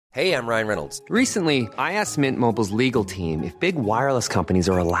Hey, I'm Ryan Reynolds. Recently, I asked Mint Mobile's legal team if big wireless companies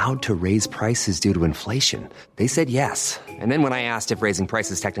are allowed to raise prices due to inflation. They said yes. And then when I asked if raising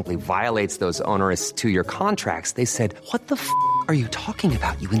prices technically violates those onerous two-year contracts, they said, "What the f*** are you talking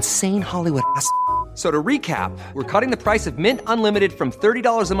about, you insane Hollywood ass?" So to recap, we're cutting the price of Mint Unlimited from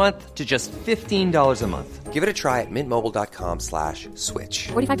 $30 a month to just $15 a month. Give it a try at mintmobile.com/switch.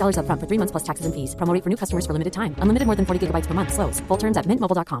 $45 up front for 3 months plus taxes and fees. Promo rate for new customers for limited time. Unlimited more than 40 gigabytes per month. Slows full terms at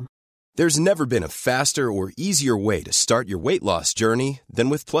mintmobile.com. There's never been a faster or easier way to start your weight loss journey than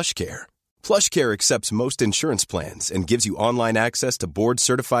with PlushCare. PlushCare accepts most insurance plans and gives you online access to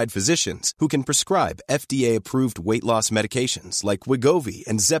board-certified physicians who can prescribe FDA-approved weight loss medications like Wegovy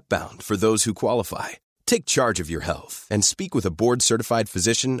and Zepbound for those who qualify. Take charge of your health and speak with a board-certified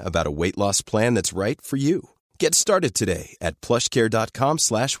physician about a weight loss plan that's right for you. Get started today at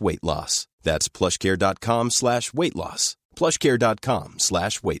plushcare.com/weight loss. That's plushcare.com/weight loss.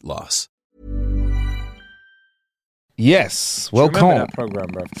 plushcare.com/weight loss. Yes, Remember welcome. that program,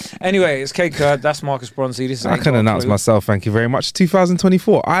 bro. Anyway, it's K Kurd. That's Marcus Bronzy. This is I can announce myself. Thank you very much.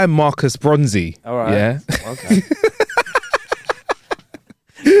 2024. I am Marcus Bronzy. All right. Yeah. Okay.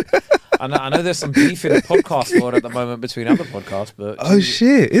 I know there's some beef in the podcast world at the moment between other podcasts, but Oh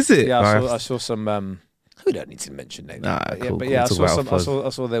shit, is it? yeah, I saw some. We don't need to mention names. Nah, but cool, yeah, cool. I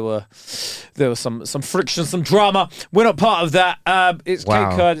saw there was some friction, some drama. We're not part of that. It's Wow.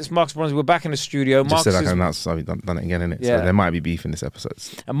 K Kurd. It's Marcus Bronzy. We're back in the studio. Just said I Marcus can announce. I've done it again, innit? Yeah. So there might be beef in this episode.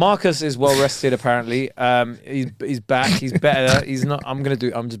 And Marcus is well rested apparently. He's back. He's better. He's not. I'm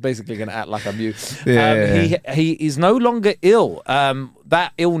just basically gonna act like I'm you. Yeah. He is no longer ill.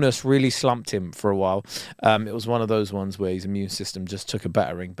 That illness really slumped him for a while. It was one of those ones where his immune system just took a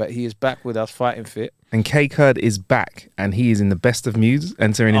battering. But he is back with us, fighting fit. And K Kurd is back, and he is in the best of moods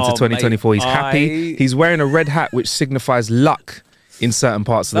entering into 2024. He's happy. He's wearing a red hat, which signifies luck in certain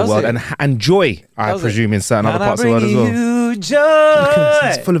parts of the world, and joy, I presume, in certain other parts of the world as well. You joy.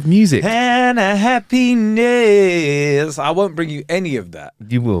 It's full of music And a happiness. I won't bring you any of that.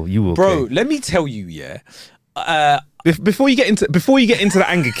 You will, Bro, K. let me tell you, yeah. Before you get into the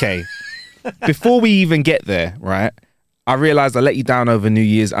anger, K, before we even get there, right? I realised I let you down over New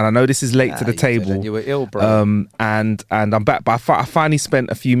Year's, and I know this is late to the table. You were ill, bro. And I'm back, but I finally spent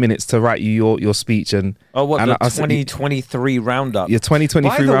a few minutes to write you your speech. And the 2023 roundup? Your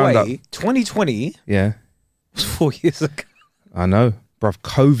 2023 roundup. By the way, 2020 yeah, was 4 years ago. I know, bruv.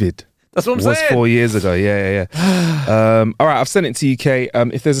 COVID. That's what I'm was saying. 4 years ago. Yeah. All right, I've sent it to you, Kay.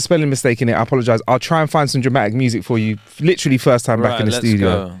 If there's a spelling mistake in it, I apologise. I'll try and find some dramatic music for you. Literally first time back in the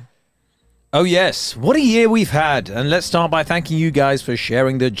studio. Go. Oh yes, what a year we've had. And let's start by thanking you guys for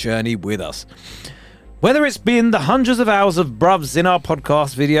sharing the journey with us. Whether it's been the hundreds of hours of bruvs in our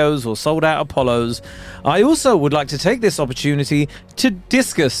podcast videos or sold out Apollos, I also would like to take this opportunity to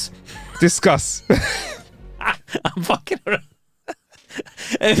discuss. I'm fucking around.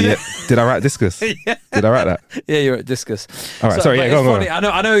 Yeah. Did I write discus? Yeah. Did I write that? Yeah, you're at discus. All right, sorry. Yeah, go on.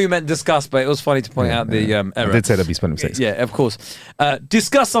 I know you meant discuss, but it was funny to point out the error. I did say there'd be spelling mistakes. Yeah, of course.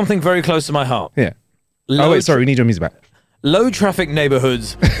 Discuss something very close to my heart. Yeah. Sorry. We need your music back. Low traffic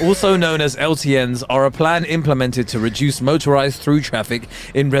neighborhoods, also known as LTNs, are a plan implemented to reduce motorized through traffic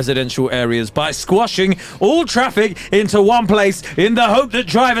in residential areas by squashing all traffic into one place in the hope that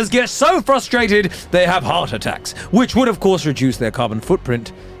drivers get so frustrated they have heart attacks, which would of course reduce their carbon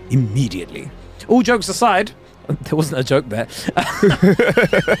footprint immediately. All jokes aside, there wasn't a joke there.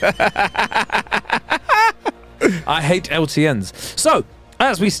 I hate LTNs. So,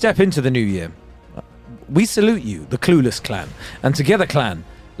 as we step into the new year, we salute you, the Clueless Clan. And together, clan,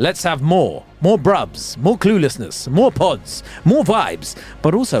 let's have more brubs, more cluelessness, more pods, more vibes.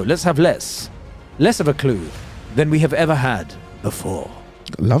 But also, let's have less of a clue than we have ever had before.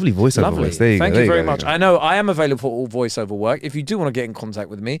 Lovely voiceover voice. There you go. Thank you very much. I know I am available for all voiceover work. If you do want to get in contact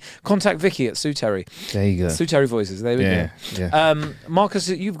with me, contact Vicky at Sue Terry. There you go. Sue Terry Voices. There we go. Yeah. Marcus,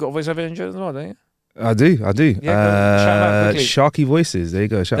 you've got voiceover engineers as well, don't you? I do. Yeah, shout out quickly. Sharky Voices. There you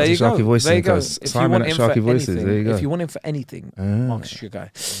go. Shout out to Sharky Voices. There you go. Simon at Sharky Voices. There you go. If you want him for anything, Marcus is your guy.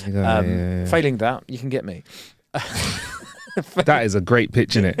 There you go. Failing that, you can get me. That is a great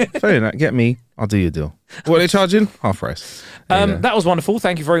pitch, innit? Failing that, get me. I'll do your deal. What are they charging? Half price. That was wonderful.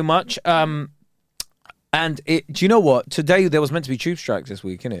 Thank you very much. And do you know what? Today there was meant to be tube strikes this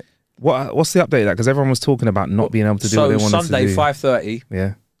week, innit? What's the update of that? Because everyone was talking about not being able to do what they wanted Sunday, to do. 5:30.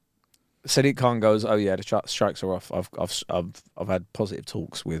 Yeah. Sadiq Khan goes, oh yeah, the strikes are off. I've had positive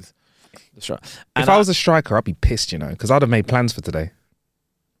talks with the strike. If I was a striker, I'd be pissed, because I'd have made plans for today.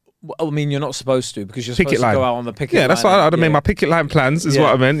 Well, I mean, you're not supposed to because you're picket supposed line. to go out on the picket line. Yeah, that's what I'd have made my picket line plans, is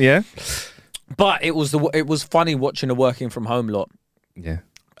what I meant, yeah. But it was funny watching a working from home lot. Yeah.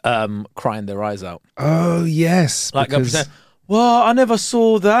 crying their eyes out. Oh yes, Like because... pretend, well, I never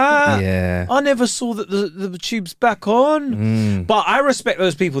saw that. Yeah. I never saw that the tube's back on. But I respect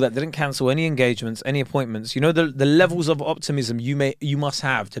those people that didn't cancel any engagements, any appointments. You know, the levels of optimism you must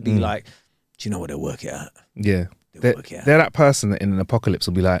have to be like, do you know what they'll work it out? Yeah. They're that person that in an apocalypse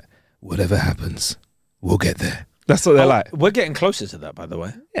will be like, whatever happens, we'll get there. That's what they're like. We're getting closer to that, by the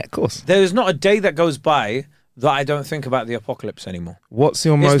way. Yeah, of course. There's not a day that goes by that I don't think about the apocalypse anymore. What's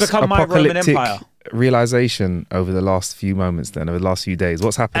your most apocalyptic realization over the last few moments then, over the last few days?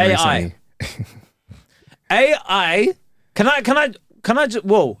 What's happened recently? AI. Can I just,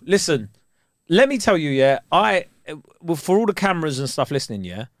 whoa, listen, let me tell you, yeah, for all the cameras and stuff listening,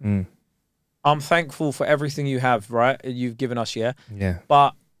 yeah, I'm thankful for everything you have, right? You've given us, yeah? Yeah.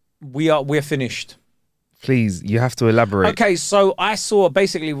 But we're finished. Please, you have to elaborate. Okay, so I saw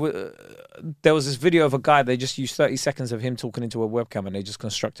basically there was this video of a guy, they just used 30 seconds of him talking into a webcam and they just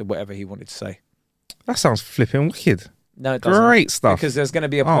constructed whatever he wanted to say. That sounds flipping wicked. No, it doesn't. Great stuff. Because there's going to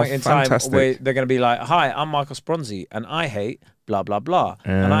be a point in time where they're going to be like, hi, I'm Michael Spronzi and I hate blah, blah, blah.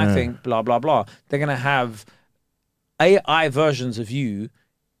 And I think blah, blah, blah. They're going to have AI versions of you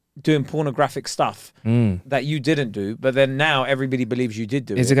doing pornographic stuff that you didn't do, but then now everybody believes you did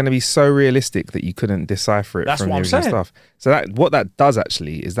do it. Is it going to be so realistic that you couldn't decipher it from the original stuff? So what that does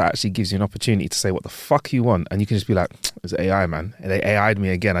actually is that actually gives you an opportunity to say what the fuck you want, and you can just be like, it's AI, man. They AI'd me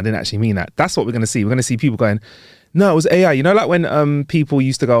again. I didn't actually mean that. That's what we're going to see. We're going to see people going, no, it was AI. You know, like when people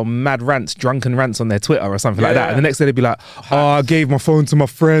used to go mad rants, drunken rants on their Twitter or something like that, and the next day they'd be like, oh, I gave my phone to my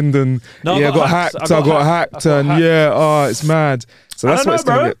friend and I got hacked. It's mad. So that's what it's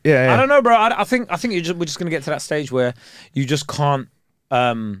going to be. Yeah. I don't know, bro. I think we're just going to get to that stage where you just can't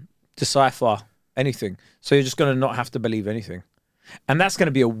decipher anything. So you're just going to not have to believe anything. And that's going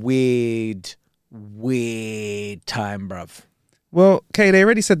to be a weird time, bruv. Well, Kay, they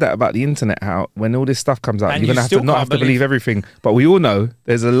already said that about the internet, how when all this stuff comes out, you're going to not have to believe everything. But we all know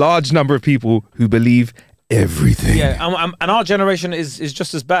there's a large number of people who believe everything. Yeah, and our generation is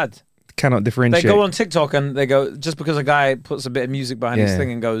just as bad. Cannot differentiate. They go on TikTok and they go, just because a guy puts a bit of music behind his thing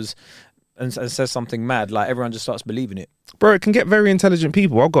and goes and says something mad, like everyone just starts believing it. Bro, it can get very intelligent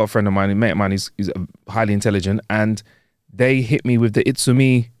people. I've got a friend of mine, a mate of mine who's highly intelligent, and they hit me with the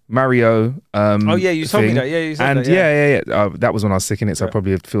Itsumi Mario you told me that. Yeah, you said that. That was when I was sick in it, so it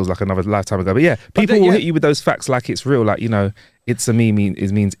probably feels like another lifetime ago. But people will hit you with those facts like it's real, like, you know, Itsumi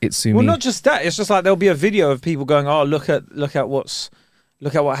means Itsumi. Well, not just that. It's just like there'll be a video of people going, oh, look at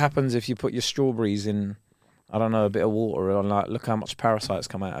what happens if you put your strawberries in, I don't know, a bit of water, and like, look how much parasites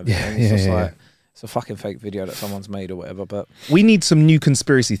come out of it. And it's like, it's a fucking fake video that someone's made or whatever. But we need some new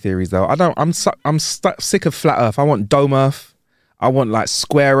conspiracy theories, though. I'm sick of flat Earth. I want dome Earth. I want like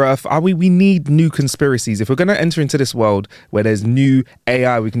square Earth. We need new conspiracies. If we're going to enter into this world where there's new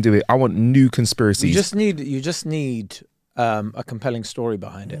AI, we can do it. I want new conspiracies. You just need a compelling story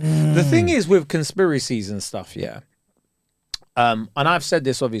behind it. The thing is with conspiracies and stuff, and I've said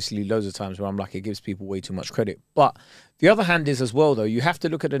this obviously loads of times where I'm like, it gives people way too much credit. But the other hand is as well, though, you have to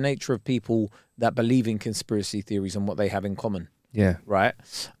look at the nature of people that believe in conspiracy theories and what they have in common. Yeah. Right?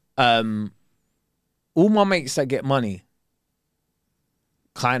 All my mates that get money,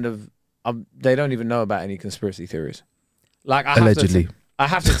 kind of, they don't even know about any conspiracy theories. Like, allegedly. I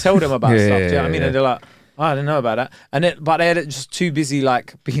have to tell them about stuff. Do you know what I mean? And they're like, oh, I didn't know about that. But they're just too busy,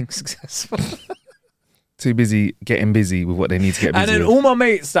 like, being successful. Too busy getting busy with what they need to get busy and then with. All my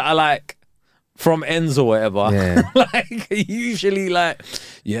mates that are like from ends or whatever, like usually like,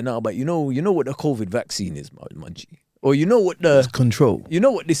 but you know what the COVID vaccine is, my G, or you know what the control, you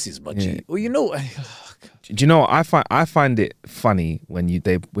know what this is, my G, or you know. Do you know what I find it funny when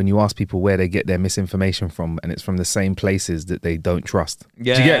you ask people where they get their misinformation from, and it's from the same places that they don't trust.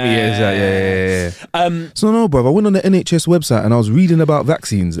 Yeah. Do you get me? Yeah. So no, bro, I went on the NHS website and I was reading about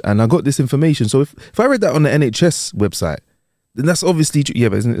vaccines and I got this information. So if I read that on the NHS website, then that's obviously true. Yeah,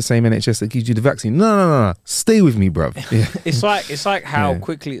 but isn't it the same NHS that gives you the vaccine? No. Stay with me, bro. Yeah. It's like how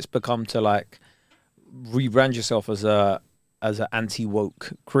quickly it's become to like rebrand yourself as an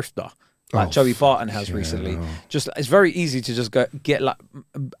anti-woke grifter. Like Joey Barton has recently. Just it's very easy to just get like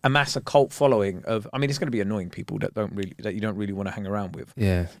amass a cult following of. I mean, it's going to be annoying people that you don't really want to hang around with.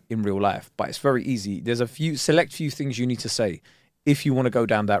 In real life, but it's very easy. There's a select few things you need to say if you want to go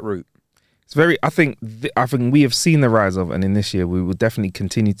down that route. It's very. I think we have seen the rise of, and in this year we will definitely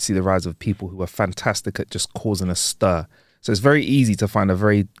continue to see the rise of people who are fantastic at just causing a stir. So it's very easy to find a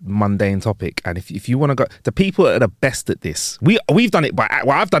very mundane topic, and if you want to go, the people that are the best at this, I've done it by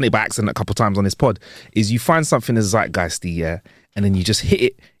accident a couple of times on this pod, is you find something that's zeitgeisty, and then you just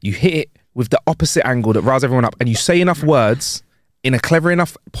hit it with the opposite angle that riles everyone up, and you say enough words, in a clever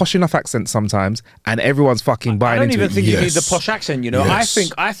enough, posh enough accent sometimes, and everyone's fucking buying into it. I don't even think you need the posh accent, you know.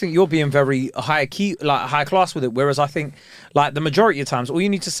 Yes. I think you're being very high key, like high class with it. Whereas I think, like the majority of times, all you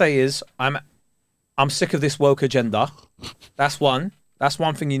need to say is, "I'm sick of this woke agenda." That's one. That's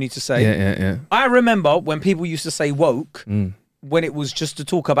one thing you need to say. Yeah. I remember when people used to say woke. When it was just to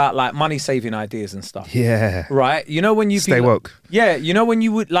talk about like money saving ideas and stuff. Yeah. Right? You know when you stay woke. Yeah, you know when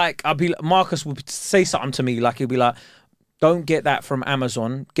you would like Marcus would say something to me, like he'd be like, don't get that from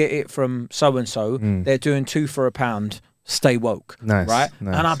Amazon, get it from so and so. They're doing 2 for £1. Stay woke. Nice. Right?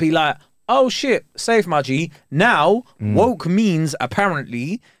 Nice. And I'd be like, oh shit, save my G. Now woke means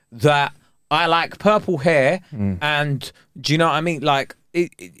apparently that I like purple hair and do you know what I mean? Like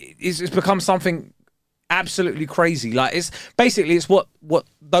it's become something absolutely crazy. Like it's what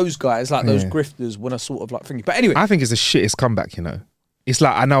those guys, like those grifters, want to sort of like think. But anyway, I think it's the shittest comeback. You know, it's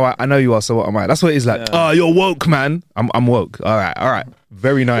like I know you are. So what am I? That's what it is. Like, oh, you're woke, man. I'm woke. All right.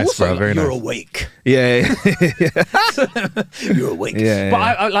 Very nice, also, bro. Very you're nice. awake. Yeah. You're awake. Yeah. But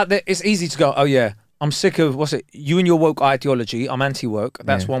I like that. It's easy to go. Oh yeah. I'm sick of you and your woke ideology. I'm anti-woke.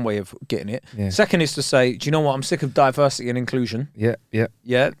 That's one way of getting it. Yeah. Second is to say, do you know what? I'm sick of diversity and inclusion. Yeah.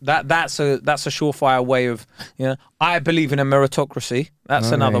 That's a surefire way of, I believe in a meritocracy.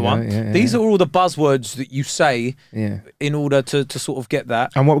 That's another one. Yeah, These are all the buzzwords that you say in order to sort of get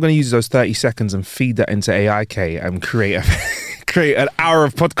that. And what we're going to use those 30 seconds and feed that into AIK and create an hour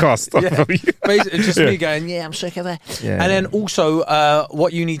of podcast. Basically, just me going, I'm sick of that. Yeah. And then also,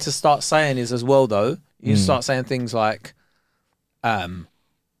 what you need to start saying is as well, though, you start saying things like, I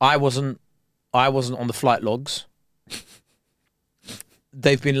wasn't on the flight logs.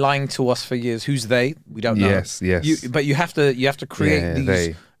 They've been lying to us for years. Who's they? We don't know. Yes. But you have to create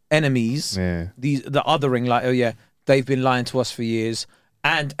these enemies, the othering, like, they've been lying to us for years.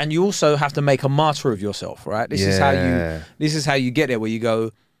 And you also have to make a martyr of yourself, right? This is how you get there, where you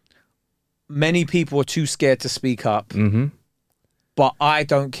go, many people are too scared to speak up, but I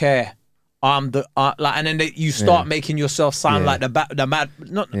don't care. I'm the and then you start making yourself sound like not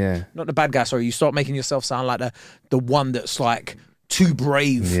the bad guy. Sorry, you start making yourself sound like the one that's like too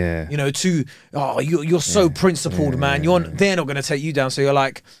brave. You're so principled, man. They're not going to take you down. So you're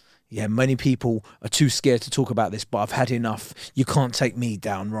like, many people are too scared to talk about this, but I've had enough. You can't take me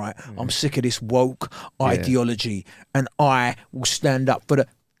down, right? I'm sick of this woke ideology, and I will stand up for the.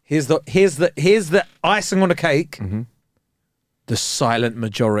 Here's the icing on the cake. The silent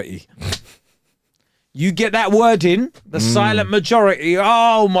majority. You get that word in, the silent majority.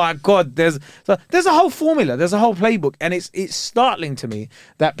 Oh my God! There's a whole formula. There's a whole playbook, and it's startling to me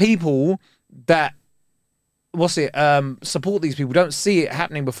that people that. Support these people, don't see it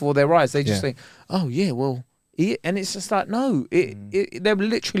happening before their eyes. They just think, oh yeah, well, and it's just like, no, they're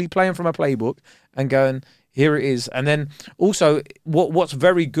literally playing from a playbook and going, here it is. And then also what's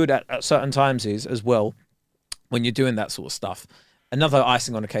very good at certain times is, as well, when you're doing that sort of stuff, another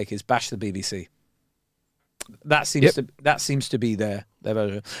icing on the cake is bash the BBC. That seems to be their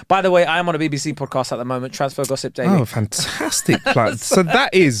version. By the way, I am on a BBC podcast at the moment, Transfer Gossip Daily. Oh, fantastic plug. So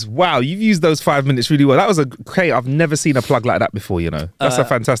that is, wow, you've used those 5 minutes really well. That was I've never seen a plug like that before, That's a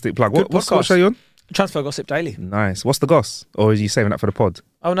fantastic plug. What show are you on? Transfer Gossip Daily. Nice. What's the goss? Or are you saving that for the pod?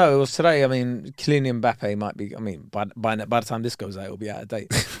 Oh no, it was today. I mean, Kylian Mbappe might be. I mean, by the time this goes out, it'll be out of date.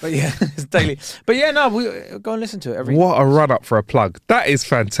 But yeah, it's daily. But yeah, no, we go and listen to it every. What a run up for a plug! That is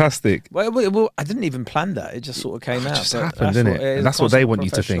fantastic. Well, I didn't even plan that. It just sort of came out. It just happened, didn't it? And that's what they want you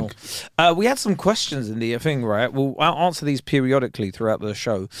to think. We had some questions in the thing, right? I'll answer these periodically throughout the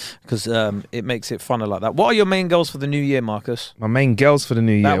show because it makes it funner like that. What are your main goals for the new year, Marcus? My main goals for the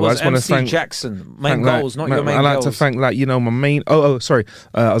new year. That was MC Jackson. Main goals, not your main goals. I like to thank, my main. Oh, sorry.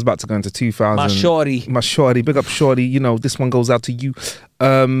 I was about to go into 2000. My shorty. Big up shorty. This one goes out to you.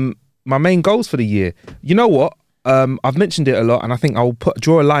 My main goals for the year. You know what? I've mentioned it a lot, and I think I'll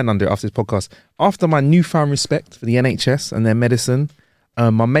draw a line under it after this podcast. After my newfound respect for the NHS and their medicine,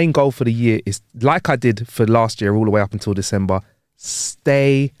 my main goal for the year is, like I did for last year, all the way up until December,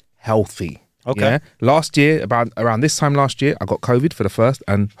 stay healthy. Okay. Yeah? Last year, around this time last year, I got COVID for the first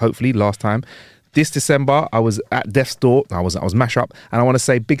and hopefully last time. This December, I was at death's door. I was mash up, and I want to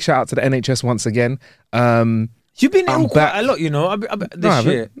say big shout out to the NHS once again. You've been ill quite a lot, this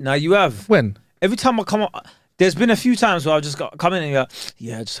year. Now you have. When? Every time I come up, there's been a few times where I've just come in and go,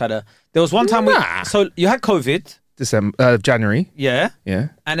 I just had a. There was one time so you had COVID. January. Yeah. Yeah.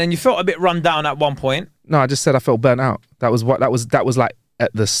 And then you felt a bit run down at one point. No, I just said I felt burnt out. That was like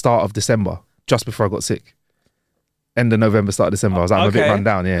at the start of December, just before I got sick. End of November, start of December. I was like, I'm a bit run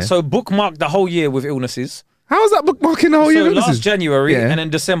down, yeah. So bookmark the whole year with illnesses. How is that bookmarking the whole year? Last January and then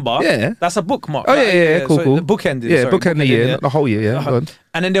December. Yeah. That's a bookmark. Oh, yeah. Cool, cool. The bookending. Yeah, bookend the year, not the whole year, yeah. Go on.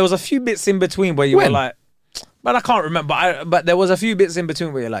 And then there was a few bits in between where you were like, but I can't remember. But there was a few bits in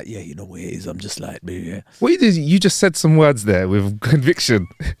between where you're like, yeah, you know what it is. I'm just like, yeah. What you did, you just said some words there with conviction.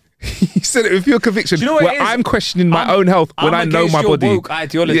 You said it with your conviction. Do you know what I'm questioning my own health when I know my body. Woke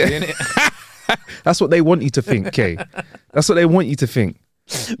ideology, innit? That's what they want you to think, Kay. That's what they want you to think.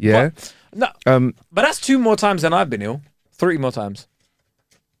 Yeah. But that's 2 more times than I've been ill. 3 more times.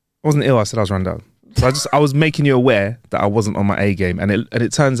 I wasn't ill. I said I was run down. So I was making you aware that I wasn't on my A game, and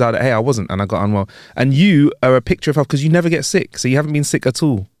it turns out that hey, I wasn't, and I got unwell. And you are a picture of health because you never get sick, so you haven't been sick at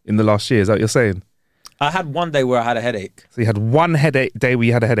all in the last year. Is that what you're saying? I had one day where I had a headache. So you had one headache day where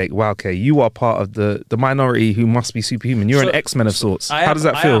you had a headache. Wow, okay, you are part of the minority who must be superhuman. You're an X-Men of sorts. How does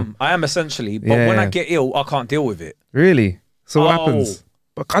that feel? I am essentially, but when I get ill, I can't deal with it. Really? So what happens?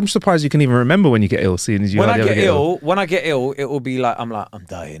 But I'm surprised you can even remember when you get ill, seeing as you when I get ill, it will be like I'm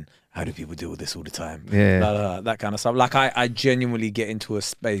dying. How do people deal with this all the time? Yeah, that kind of stuff. Like I genuinely get into a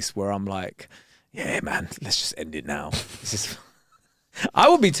space where I'm like, yeah, man, let's just end it now. This is. I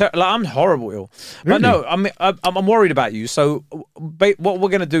would be I'm horrible ill, but no, I'm worried about you. So what we're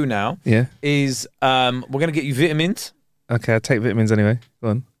gonna do now, is we're gonna get you vitamins. Okay, I take vitamins anyway. Go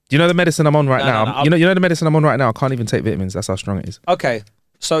on. Do you know the medicine I'm on right now? No, you know the medicine I'm on right now. I can't even take vitamins. That's how strong it is. Okay,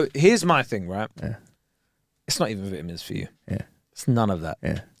 so here's my thing, right? Yeah. It's not even vitamins for you. Yeah. It's none of that.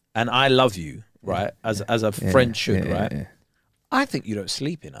 Yeah. And I love you, right? As a friend should, right? Yeah. I think you don't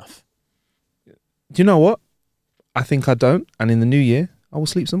sleep enough. Do you know what? I think I don't, and in the new year, I will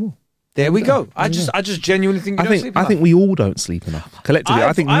sleep some more. There we go. I just genuinely think you don't sleep enough. I think we all don't sleep enough. Collectively,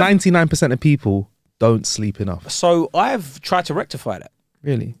 I think 99% of people don't sleep enough. So I've tried to rectify that.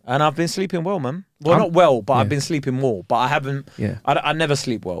 Really? And I've been sleeping well, man. Well, not well, but I've been sleeping more. But I haven't. Yeah. I never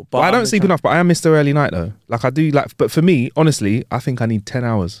sleep well. But I don't sleep enough. But I am Mr. Early Night though. Like I do. But for me, honestly, I think I need 10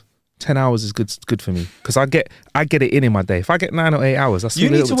 hours. 10 hours is good for me because I get it in my day. If I get 9 or 8 hours, that's you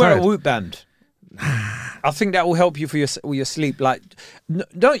need to wear a whoop band. I think that will help you for your sleep. Like, you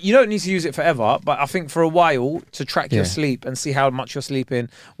don't need to use it forever, but I think for a while to track your sleep and see how much you're sleeping,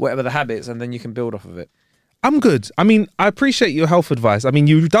 whatever the habits, and then you can build off of it. I'm good. I mean, I appreciate your health advice. I mean,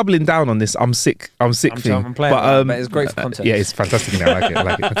 you're doubling down on this. I'm sick thing. I'm playing, but it's great for content. Yeah, it's fantastic. Now, I like it.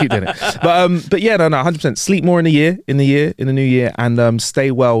 I keep doing it. But yeah, no, 100%. Sleep more in the new year, and stay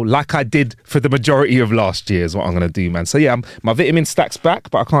well, like I did for the majority of last year. Is what I'm gonna do, man. So yeah, my vitamin stack's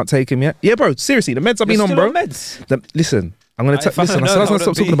back, but I can't take him yet. Yeah, bro. Seriously, the meds I've been on, bro. Listen. I'm gonna listen. I said I was gonna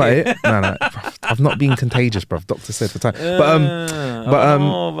stop talking about it. No, bruv, I've not been contagious, bruv. Doctor said for time. I don't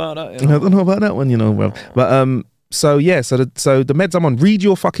know about that. I don't know about that one, bruv. But so yeah, so the meds I'm on. Read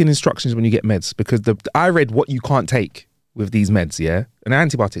your fucking instructions when you get meds because I read what you can't take with these meds, yeah, and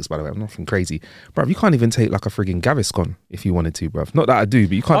antibiotics. By the way, I'm nothing crazy, bruv. You can't even take like a frigging Gaviscon if you wanted to, bruv. Not that I do,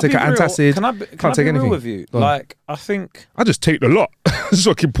 but you can't take an antacid. Can I be anything real with you? Like I think I just take the lot.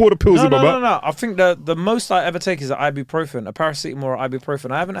 So I can pour the pills in my mouth. No. I think the most I ever take is an ibuprofen, a paracetamol or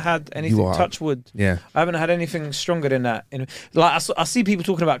ibuprofen. I haven't had anything. Touch wood. Yeah, I haven't had anything stronger than that. Like I see people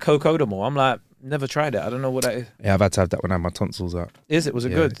talking about cocodamol. I'm like, never tried it. I don't know what that is. Yeah, I've had to have that when I had my tonsils out. Was it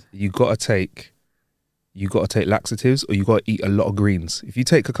good? You gotta take laxatives or you gotta eat a lot of greens. If you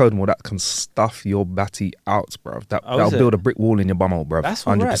take cocodamol, that can stuff your batty out, bruv. That'll build a brick wall in your bumhole, bruv. That's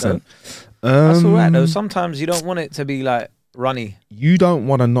 100%. That's all right though. Sometimes you don't want it to be like runny. You don't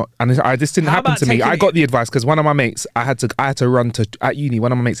want to not, and this didn't happen to me. I got the advice because one of my mates, I had to run to at uni.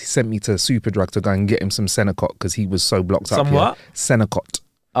 One of my mates, he sent me to Superdrug to go and get him some Senecot because he was so blocked up. Some what? Senecot.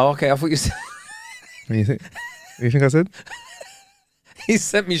 Oh, okay. I thought you said. What do you think? What do you think I said? He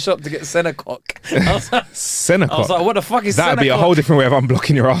sent me shop to get Senecot. Senecot. I was like, what the fuck is That'd be a whole different way of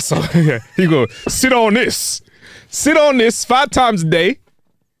unblocking your arsehole. Yeah. You go, sit on this 5 times a day.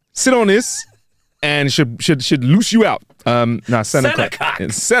 Sit on this, and it should loose you out. Senecot.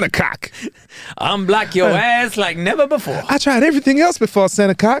 Senecot. Unblock your ass like never before. I tried everything else before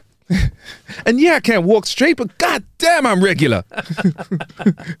Senecot. And yeah, I can't walk straight, but god damn, I'm regular.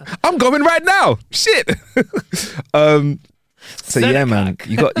 I'm going right now. Shit. So yeah, man,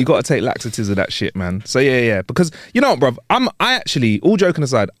 you got to take laxatives of that shit, man. So yeah, because you know what, bruv, I actually, all joking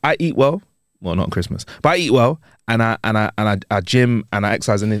aside, I eat well. Well, not Christmas, but I eat well, and I gym and I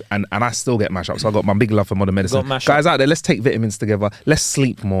exercise, and I still get mash up. So I got my big love for modern medicine. Guys out there, let's take vitamins together. Let's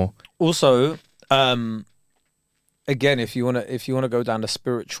sleep more. Also, again, if you wanna go down the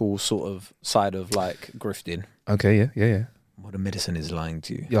spiritual sort of side of like grifting. Okay, yeah. Modern medicine is lying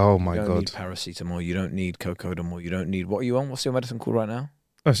to you. Oh my god! You don't need paracetamol. You don't need cocodamol. You don't need what are you on? What's your medicine called right now?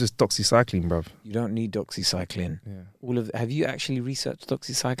 Oh, it's just doxycycline, bruv. You don't need doxycycline. Yeah. Have you actually researched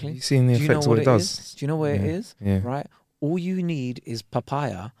doxycycline? Have you seen the effects of what it does? Do you know what it is? Yeah. Right? All you need is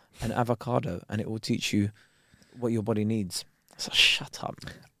papaya and avocado, and it will teach you what your body needs. So shut up.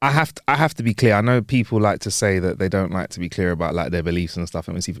 I have to be clear. I know people like to say that they don't like to be clear about like their beliefs and stuff.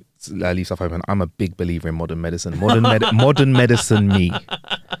 And we leave stuff open. I'm a big believer in modern medicine. Modern medicine me.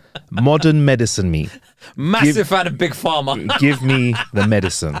 Modern medicine me. Massive fan of Big Pharma. Give me the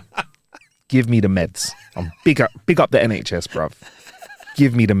medicine. Give me the meds. I'm big up the NHS, bruv.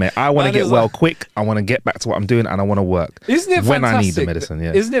 Give me the med. I want to get well quick. I want to get back to what I'm doing, and I want to work. Isn't it when fantastic I need the medicine?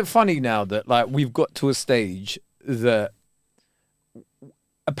 Yeah. Isn't it funny now that like we've got to a stage that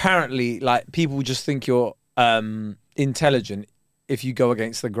apparently like people just think you're intelligent if you go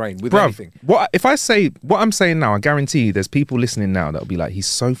against the grain with anything. What if I say what I'm saying now? I guarantee you, there's people listening now that'll be like, he's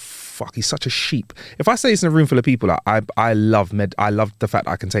such a sheep. If I say it's in a room full of people, like, I love the fact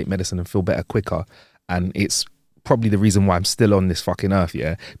that I can take medicine and feel better quicker, and it's probably the reason why I'm still on this fucking earth.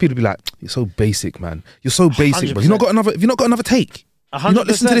 Yeah, people be like, "You're so basic, man. You're so basic, but you've not got another take. 100%. You're not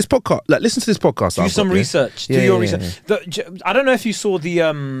listening to this podcast. Like, listen to this podcast. Do some research. Do your research. I don't know if you saw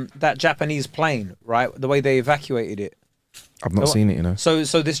the that Japanese plane, right? The way they evacuated it. I've not seen it, you know. So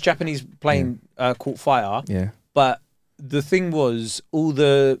this Japanese plane caught fire. Yeah. But the thing was, all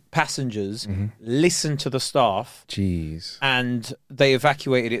the passengers listened to the staff. Jeez. And they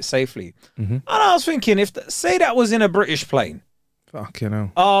evacuated it safely. And I was thinking, say that was in a British plane. Fucking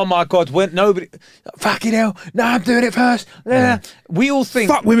hell. Oh my God, when nobody, fucking hell, no, I'm doing it first. Yeah. We all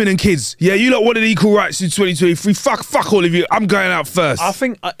think. Fuck women and kids. Yeah, you lot wanted equal rights in 2023. Fuck all of you. I'm going out first. I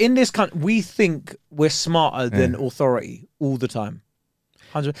think in this country, we think we're smarter than authority all the time.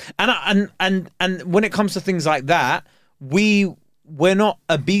 100%. And when it comes to things like that, we're not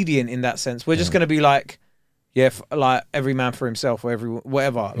obedient in that sense. We're just going to be like, like every man for himself or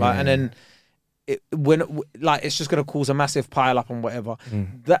whatever. Like, and then it's just going to cause a massive pile up and whatever.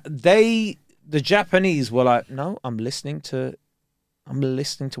 The Japanese were like, no, I'm listening to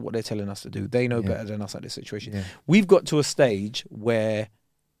what they're telling us to do. They know better than us at this situation. Yeah. We've got to a stage where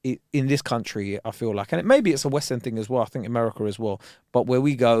in this country, I feel like, and maybe it's a Western thing as well, I think America as well, but where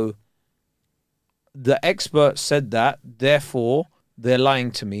we go, the experts said that, therefore they're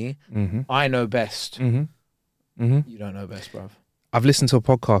lying to me. I know best. You don't know best, bruv. I've listened to a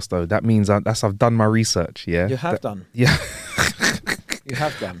podcast though. That means I've done my research. Yeah, you have done. Yeah, you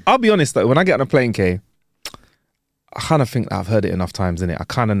have done. I'll be honest though. When I get on a plane, K, I kind of think that I've heard it enough times. Innit? I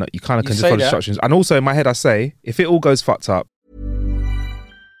kind of you can just follow instructions. And also in my head, I say, if it all goes fucked up.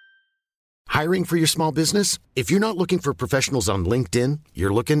 Hiring for your small business? If you're not looking for professionals on LinkedIn,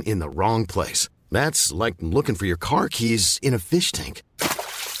 you're looking in the wrong place. That's like looking for your car keys in a fish tank.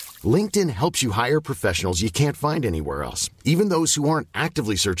 LinkedIn helps you hire professionals you can't find anywhere else, even those who aren't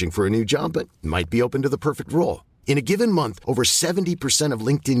actively searching for a new job but might be open to the perfect role. In a given month, over 70% of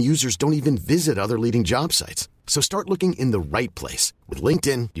LinkedIn users don't even visit other leading job sites. So start looking in the right place. With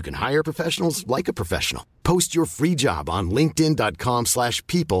LinkedIn, you can hire professionals like a professional. Post your free job on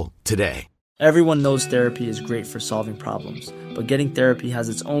linkedin.com/people today. Everyone knows therapy is great for solving problems, but getting therapy has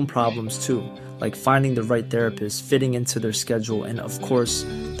its own problems too, like finding the right therapist, fitting into their schedule, and of course,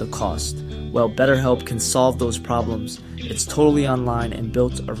 the cost. Well, BetterHelp can solve those problems. It's totally online and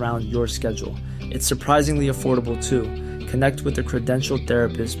built around your schedule. It's surprisingly affordable too. Connect with a credentialed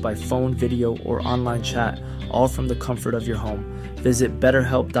therapist by phone, video, or online chat, all from the comfort of your home. Visit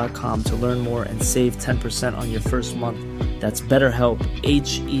BetterHelp.com to learn more and save 10% on your first month. That's BetterHelp,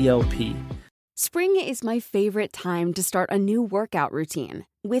 H-E-L-P. Spring is my favorite time to start a new workout routine.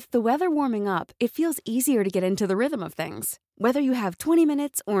 With the weather warming up, it feels easier to get into the rhythm of things. Whether you have 20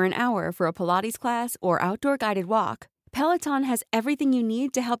 minutes or an hour for a Pilates class or outdoor guided walk, Peloton has everything you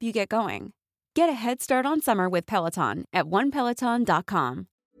need to help you get going. Get a head start on summer with Peloton at onepeloton.com.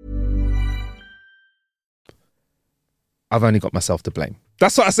 I've only got myself to blame.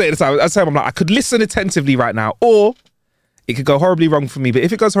 That's what I say at the time. I'm like, I could listen attentively right now, or it could go horribly wrong for me. But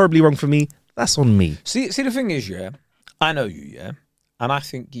if it goes horribly wrong for me, that's on me. See, the thing is, I know you, and I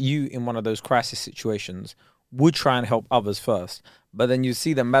think you, in one of those crisis situations, would try and help others first. But then you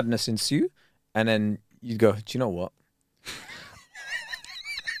see the madness ensue, and then you go, do you know what?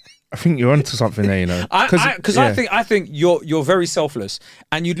 I think you're onto something there, you know. Because I think you're very selfless,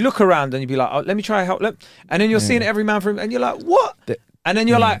 and you'd look around and you'd be like, oh, let me try and help, and then you're seeing every man for him, and you're like, what? And then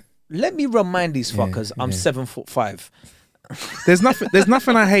you're like, let me remind these fuckers, I'm 7'5". There's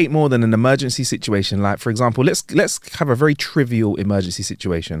nothing I hate more than an emergency situation. Like, for example, let's have a very trivial emergency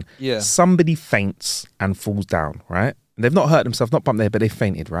situation. Yeah. Somebody faints and falls down, right? They've not hurt themselves, not bumped their head, but they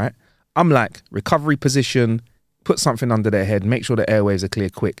fainted, right? I'm like, recovery position, put something under their head, make sure the airwaves are clear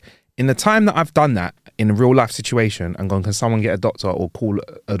quick. In the time that I've done that in a real life situation and gone, can someone get a doctor or call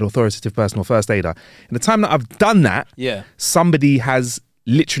an authoritative person or first aider? In the time that I've done that, somebody has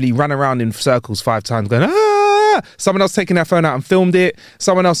literally run around in circles 5 times going, ah! Someone else taking their phone out and filmed it.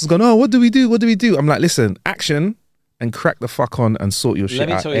 Someone else has gone, oh, what do we do? What do we do? I'm like, listen, action and crack the fuck on and sort your shit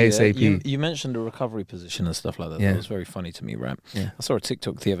out ASAP. You mentioned the recovery position and stuff like that. That was very funny to me, right? I saw a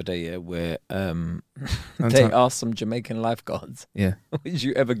TikTok the other day where they asked some Jamaican lifeguards, would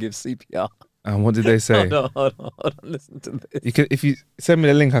you ever give CPR? And what did they say? Hold on, listen to this. You can, if you send me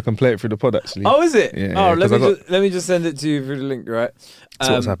the link, I can play it through the pod actually. Oh, is it? Yeah. Let me just send it to you through the link, right?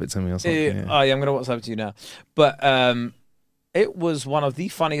 WhatsApp it to me or something. Oh yeah, I'm gonna WhatsApp it to you now. But it was one of the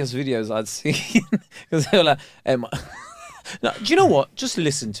funniest videos I'd seen because they were like, now, do you know what? Just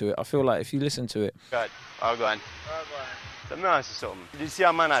listen to it. I feel like if you listen to it. Good. I'll go on. Let me ask you something. Did you see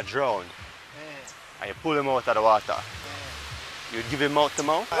a man that drowned? And you pull him out of the water? You'd give him mouth to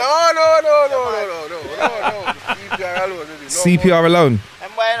mouth? No. CPR alone.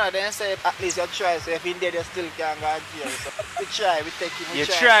 And why not? Then say at least you try. So if he's dead, you still can't go and kill. So we try, we take him. You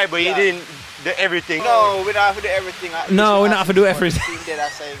try, but you didn't do everything. No, we don't have to do everything. No, we don't have to do everything. If he's dead, I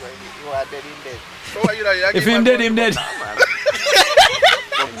say you are dead, him dead. If him dead, him dead.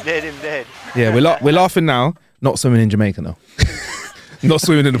 Him dead. Yeah, we're laughing now. Not swimming in Jamaica though. Not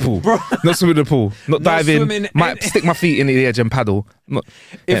swimming in the pool. Bro. Not swimming in the pool. Not diving. Might stick my feet in the edge and paddle.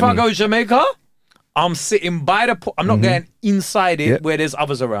 If I go to Jamaica, I'm sitting by the pool. I'm not going inside it where there's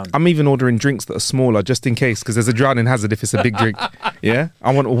others around. I'm even ordering drinks that are smaller just in case, because there's a drowning hazard if it's a big drink. Yeah,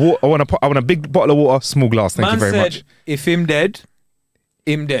 I want a big bottle of water, small glass. Thank you very much. If him dead,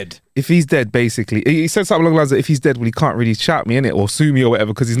 him dead. If he's dead, basically, he said something along the lines that if he's dead, well, he can't really shout me, innit, or sue me or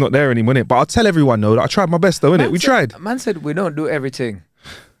whatever because he's not there anymore, innit. But I'll tell everyone, though, that I tried my best, though, innit. We tried. Man said we don't do everything.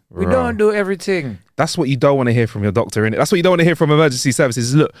 We don't do everything. That's what you don't want to hear from your doctor, innit? That's what you don't want to hear from emergency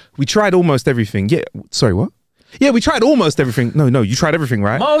services. Look, we tried almost everything. Yeah, sorry, what? Yeah, we tried almost everything. No, you tried everything,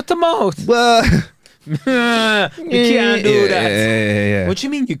 right? Mouth to mouth. Well, you can't do that. Yeah. What do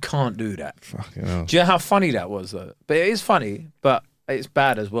you mean you can't do that? Fucking hell. Do you know how funny that was, though? But it is funny, but it's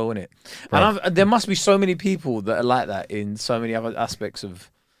bad as well, isn't it? And there must be so many people that are like that in so many other aspects of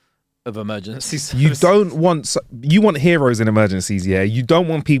emergency service. You want heroes in emergencies, yeah? You don't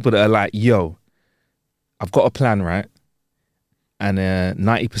want people that are like, yo, I've got a plan, right? And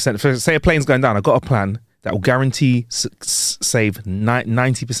 90%, say a plane's going down, I've got a plan that will guarantee save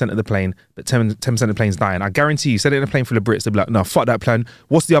 90% of the plane, but 10% of the plane's dying. I guarantee you, set it in a plane full of Brits, they'll be like, no, fuck that plan.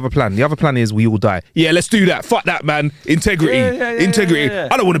 What's the other plan? The other plan is we all die. Yeah, let's do that. Fuck that, man. Integrity. Integrity.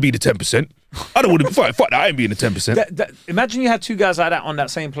 I don't want to be the 10%. I don't want to fuck that. I ain't being the 10%. Imagine you had 2 guys like that on that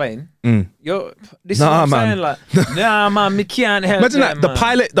same plane. This is what I'm saying. Like, nah, man, me can't help. Imagine that.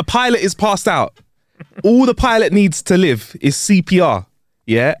 The pilot is passed out. All the pilot needs to live is CPR.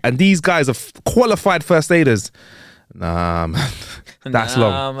 Yeah, and these guys are qualified first aiders. Nah, man. That's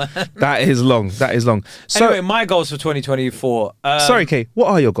long. Man. That is long. So, anyway, my goals for 2024. Sorry, Kay. What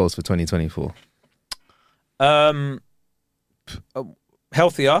are your goals for 2024?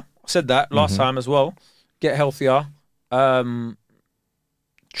 Healthier. I said that last time as well. Get healthier.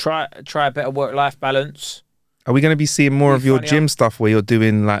 Try a better work-life balance. Are we going to be seeing more of your gym stuff where you're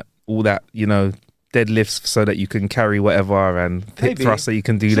doing like all that, deadlifts so that you can carry whatever and hip thrust so you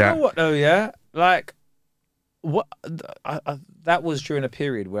can do that? You know what though, yeah? Like, what? That was during a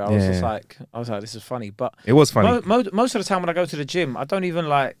period where I was just like, this is funny. But it was funny. Most of the time when I go to the gym, I don't even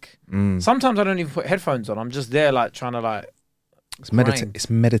like. Sometimes I don't even put headphones on. I'm just there like trying to like. It's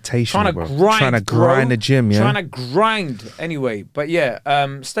meditation. Trying to grind the gym. Yeah. Trying to grind anyway. But yeah,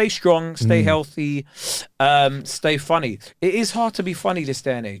 stay strong, stay healthy, stay funny. It is hard to be funny this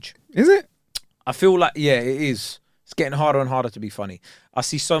day and age. Is it? I feel like, yeah, it is. It's getting harder and harder to be funny. I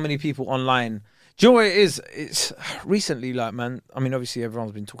see so many people online. Do you know what it is? It's recently, like, man, I mean, obviously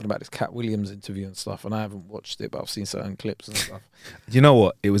everyone's been talking about this Cat Williams interview and stuff, and I haven't watched it, but I've seen certain clips and stuff. You know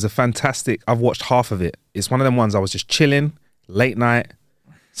what? It was a fantastic, I've watched half of it. It's one of them ones I was just chilling, late night,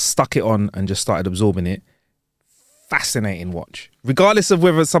 stuck it on and just started absorbing it. Fascinating watch. Regardless of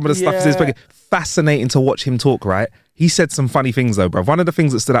whether some of the stuff is fascinating to watch him talk, right? He said some funny things though, bro. One of the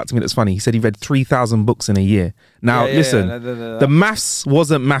things that stood out to me that's funny, he said he read 3,000 books in a year. Now, listen, the maths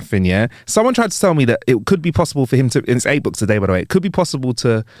wasn't mathing, yeah? Someone tried to tell me that it could be possible for him to, and it's 8 books a day, by the way, it could be possible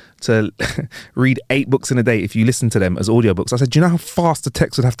to read 8 books in a day if you listen to them as audiobooks. I said, do you know how fast the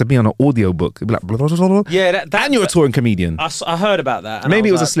text would have to be on an audiobook? It'd be like, blah, blah, blah, blah. Yeah, and you're a touring comedian. I heard about that. Maybe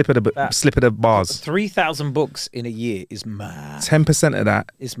it was like, a slip of the bars. 3,000 books in a year is mad. 10% of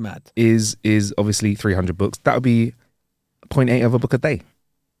that is mad. Is obviously 300 books. That would be 0.8 of a book a day.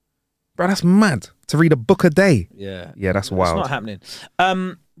 Bro, that's mad. to read a book a day. Yeah. Yeah, that's wild. It's not happening.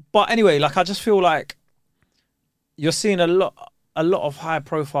 But anyway, like I just feel like you're seeing a lot of high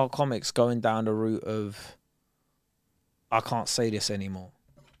profile comics going down the route of I can't say this anymore.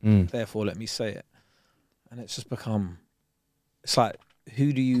 Therefore let me say it. And it's just become, it's like,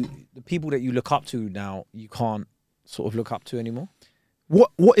 the people that you look up to now, you can't sort of look up to anymore.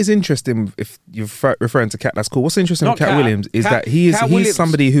 What is interesting, if you're referring to Cat, that's cool. What's interesting with Cat Williams is that he's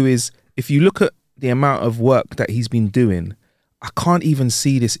somebody who is, if you look at the amount of work that he's been doing, I can't even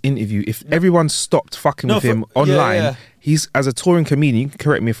see this interview. If everyone stopped fucking with him online, he's, as a touring comedian, you can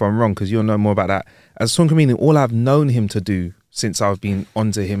correct me if I'm wrong because you'll know more about that. As a touring comedian, all I've known him to do since I've been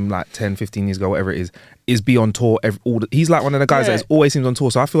onto him like 10, 15 years ago, whatever it is be on tour. He's like one of the guys that always seems on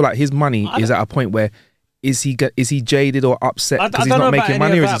tour. So I feel like his money is at a point where is he jaded or upset because he's not making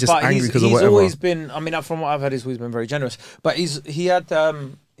money, or is he just angry because of whatever? He's always been, I mean, from what I've heard, he's always been very generous. But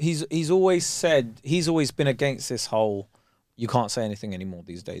he's always been against this whole, you can't say anything anymore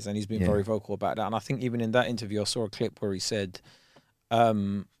these days. And he's been very vocal about that. And I think even in that interview, I saw a clip where he said,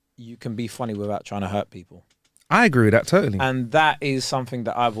 you can be funny without trying to hurt people. I agree with that totally. And that is something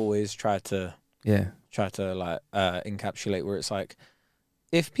that I've always tried to encapsulate, where it's like,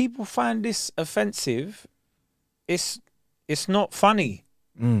 if people find this offensive, it's not funny,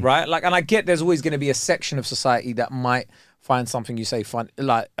 right? Like, and I get there's always going to be a section of society that might find something you say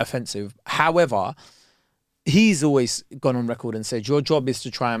offensive. However, he's always gone on record and said your job is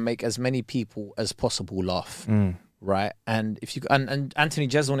to try and make as many people as possible laugh, right? And if you and Anthony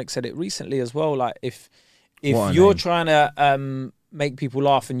Jeselnik said it recently as well. Like, if you're trying to make people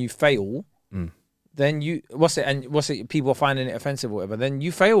laugh and you fail. Then people are finding it offensive or whatever, then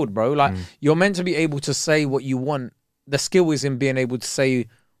you failed, bro. Like, you're meant to be able to say what you want. The skill is in being able to say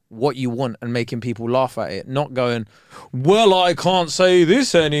what you want and making people laugh at it, not going, well, I can't say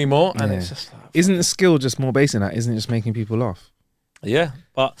this anymore. And it's just like, isn't the skill just more based in that? Isn't it just making people laugh? Yeah.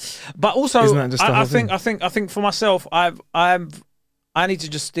 But also, isn't that just I think for myself, I need to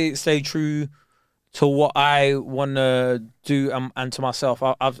just stay true to what I want to do and to myself.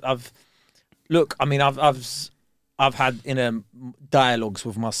 Look, I mean, I've had dialogues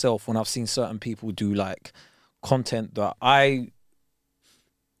with myself when I've seen certain people do like content that I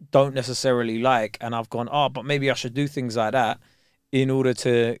don't necessarily like, and I've gone, but maybe I should do things like that in order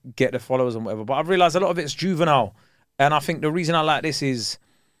to get the followers and whatever. But I've realised a lot of it's juvenile, and I think the reason I like this is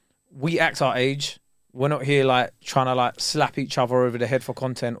we act our age. We're not here like trying to like slap each other over the head for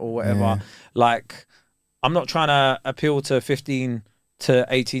content or whatever. Yeah. Like, I'm not trying to appeal to 15 to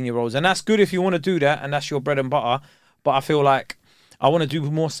 18-year-olds, and that's good if you want to do that and that's your bread and butter, but I feel like I want to do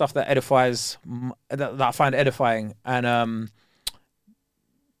more stuff that edifies, that I find edifying, and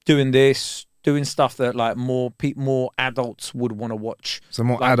doing stuff that like more adults would want to watch. So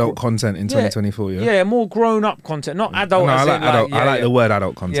more like, adult content in 2024, yeah, more grown-up content, not adult. No, I like adult. I like the word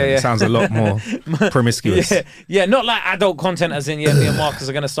adult content. It sounds a lot more promiscuous. Yeah, not like adult content as in me and Marcus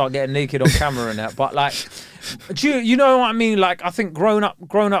are going to start getting naked on camera and that, but like, do you know what I mean? Like, I think grown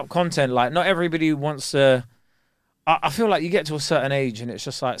up content. Like, not everybody wants to. I feel like you get to a certain age and it's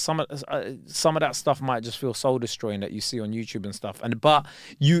just like some of that stuff might just feel soul destroying that you see on YouTube and stuff. But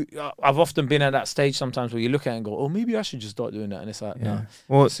I've often been at that stage sometimes where you look at it and go, oh, maybe I should just start doing that. And it's like, no,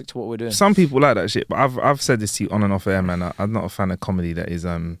 well, stick to what we're doing. Some people like that shit, but I've said this to you on and off air, man. I'm not a fan of comedy that is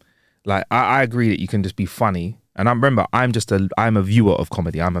like, I agree that you can just be funny. And I'm a viewer of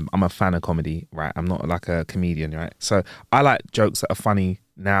comedy. I'm a fan of comedy, right? I'm not like a comedian, right? So I like jokes that are funny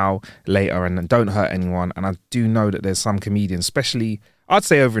now, later, and don't hurt anyone. And I do know that there's some comedians, especially I'd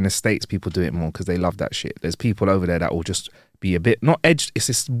say over in the States, people do it more because they love that shit. There's people over there that will just be a bit not edge. It's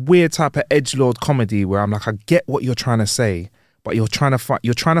this weird type of edgelord comedy where I'm like, I get what you're trying to say, but you're trying to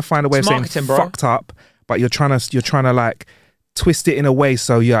find a way of saying fucked up, but you're trying to like twist it in a way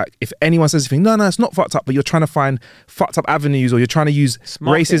so if anyone says anything, no, it's not fucked up, but you're trying to find fucked up avenues, or you're trying to use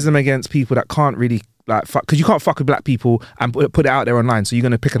racism against people that can't really like fuck, because you can't fuck with black people and put it out there online, so you're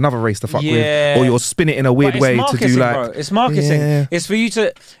going to pick another race to fuck with, or you'll spin it in a weird way to do like, bro. It's marketing. It's for you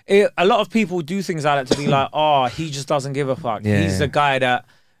to a lot of people do things like that to be like, oh, he just doesn't give a fuck, he's the guy that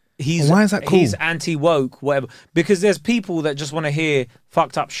why is that cool? He's anti-woke, whatever, because there's people that just want to hear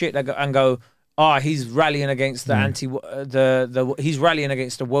fucked up shit and go, he's rallying against the he's rallying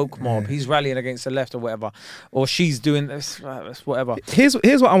against the woke mob. He's rallying against the left or whatever, or she's doing this, whatever. Here's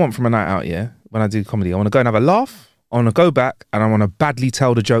what I want from a night out. Yeah, when I do comedy, I want to go and have a laugh. I want to go back and I want to badly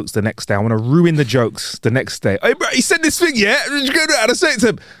tell the jokes the next day. I want to ruin the jokes the next day. Hey, bro, he said this thing, yeah. And I say it to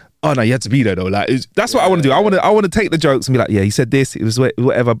him. oh no, you had to be there though. Like that's what I want to do. I want to take the jokes and be like, yeah, he said this, it was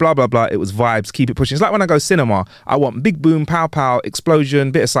whatever, blah blah blah. It was vibes, keep it pushing. It's like when I go cinema, I want big boom, pow pow,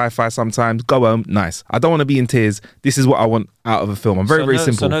 explosion, bit of sci-fi sometimes. Go home, nice. I don't want to be in tears. This is what I want out of a film. I'm very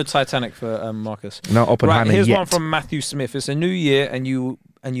simple. So no Titanic for Marcus. No Oppenheimer Right, here's yet. one from Matthew Smith. It's a new year and you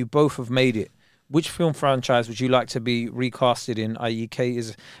both have made it. Which film franchise would you like to be recasted in? I.e., Kate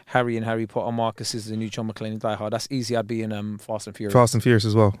is Harry in Harry Potter, Marcus is the new John McClane in Die Hard. That's easy. I'd be in Fast and Furious. Fast and Furious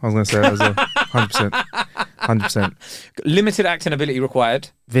as well. I was going to say that as well. 100%. 100%. Limited acting ability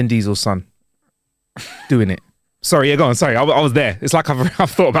required. Vin Diesel's son. Doing it. Sorry, yeah, go on. Sorry, I was there. It's like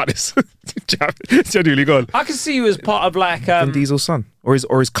I've thought about this. Genuinely, go on. I can see you as part of like Vin Diesel's son, or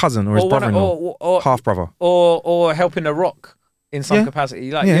his cousin, or his brother-in-law, or half brother, or helping The Rock in some capacity.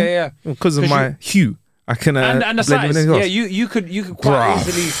 Like yeah. Because of my hue, I can and the size. Yeah, you could quite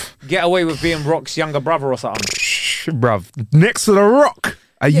easily get away with being Rock's younger brother or something. Bruv, next to The Rock.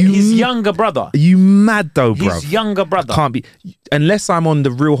 Are you his younger brother? Are you mad though, bro? His younger brother can't be unless I'm on the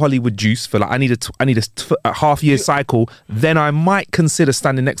real Hollywood juice for like I need a half year cycle. Then I might consider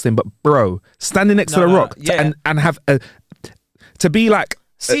standing next to him. But bro, standing next to The Rock and have to be like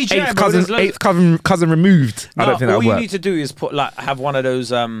eighth cousin removed. I don't think that would work. All you need to do is have one of those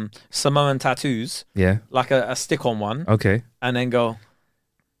Samoan tattoos. Yeah, like a stick on one. Okay, and then go,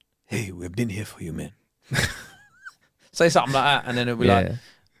 hey, we've been here for you, man. Say something like that, and then it'll be like,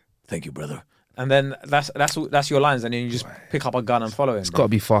 thank you, brother. And then that's your lines, and then you just pick up a gun and follow him. It's got to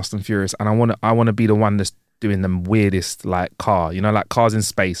be Fast and Furious, and I want to be the one that's doing the weirdest like car, like cars in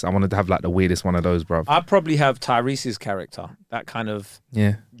space. I wanted to have like the weirdest one of those, bro. I'd probably have Tyrese's character, that kind of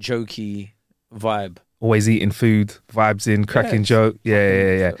jokey vibe. Always eating food, vibes in, cracking joke.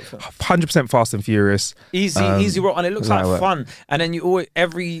 Yeah. 100% Fast and Furious. Easy roll, and it looks like fun. And then you always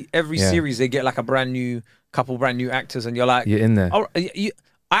every series they get like a couple brand new actors, and you're like, you're in there.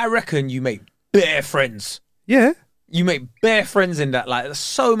 I reckon you make bare friends. Yeah, you make bare friends in that. Like, there's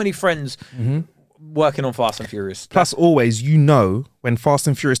so many friends working on Fast and Furious. Plus, always, when Fast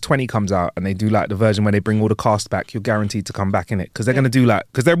and Furious 20 comes out and they do like the version where they bring all the cast back, you're guaranteed to come back in it because they're going to do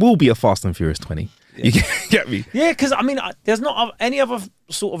because there will be a Fast and Furious 20. Yeah. You get me? Yeah, because I mean, there's not any other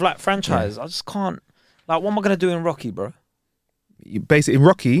sort of like franchise. I just can't. Like, what am I going to do in Rocky, bro? Basically, in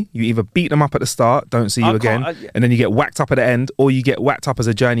Rocky, you either beat them up at the start, don't see you again, and then you get whacked up at the end, or you get whacked up as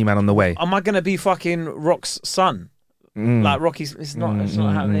a journeyman on the way. Am I going to be fucking Rock's son? Like Rocky's, it's not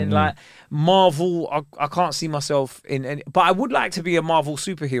happening. Like Marvel, I can't see myself in any, but I would like to be a Marvel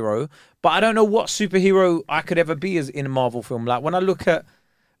superhero, but I don't know what superhero I could ever be as in a Marvel film. Like when I look at,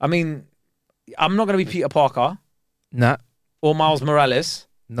 I mean, I'm not going to be Peter Parker. Nah. Or Miles Morales.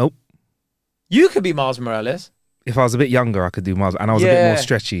 Nope. You could be Miles Morales. If I was a bit younger, I could do Miles, and I was a bit more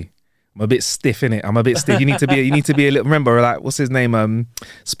stretchy. I'm a bit stiff in it. I'm a bit stiff. You need to be a little. Remember, like what's his name?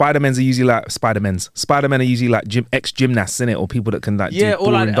 Spider-Men are usually like ex-gymnasts in it, or people that can like do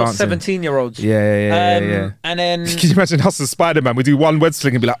or like dancing. 17-year-olds. Yeah. And then can you imagine us as Spider-Man? We do one web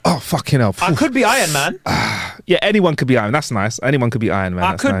sling and be like, oh fucking hell. I could be Iron Man. Yeah, anyone could be Iron Man. That's nice. Anyone could be Iron Man.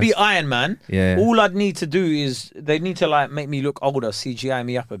 I could be Iron Man. Yeah. All I'd need to do is they need to like make me look older, CGI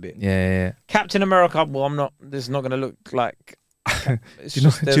me up a bit. Yeah. Captain America. Well, I'm not. This is not going to look like. It's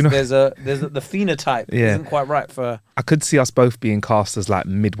there's the phenotype isn't quite right for. I could see us both being cast as like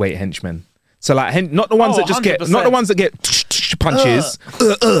midweight henchmen. So like not the ones that just 100%. not the ones that get punches.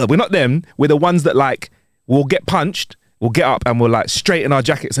 We're not them. We're the ones that like will get punched. We'll get up and we'll like straighten our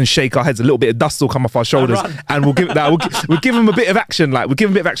jackets and shake our heads. A little bit of dust will come off our shoulders, and we'll give that. We'll give them a bit of action. Like we'll give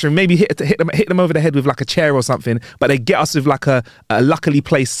them a bit of action. Maybe hit them over the head with like a chair or something. But they get us with like a luckily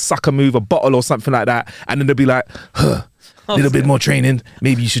placed sucker move, a bottle or something like that, and then they'll be like, huh. A little bit more training.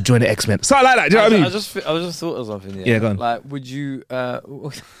 Maybe you should join the X-Men. Something like that. Do you know what I mean? I just thought of something. Yeah, go on. Like, would you?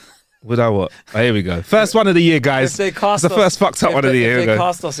 Would I what? Oh, here we go. First one of the year, guys. It's the first fucked up one of the year. If they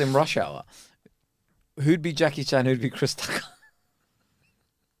cast us in Rush Hour, who'd be Jackie Chan? Who'd be Chris Tucker?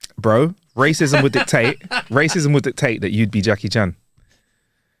 Bro, racism would dictate. Racism would dictate that you'd be Jackie Chan.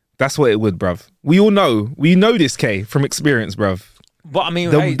 That's what it would, bruv. We all know. We know this, K, from experience, bruv. But I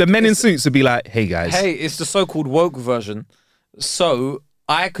mean, the men in suits would be like, "Hey guys, hey, it's the so-called woke version, so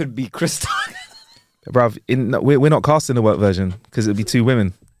I could be Chris Tucker." Bruv, we're not casting the woke version because it'd be two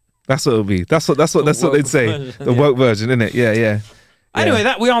women. That's what it'll be. That's what they'd say. Version, the woke version, innit? Yeah. Anyway,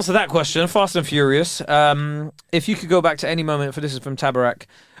 we answered that question. Fast and Furious. If you could go back to any moment, this is from Tabarak,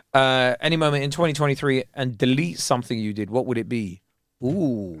 any moment in 2023 and delete something you did, what would it be?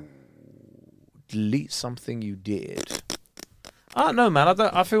 Ooh, delete something you did. I don't know, man.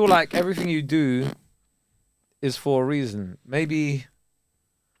 I feel like everything you do is for a reason. Maybe.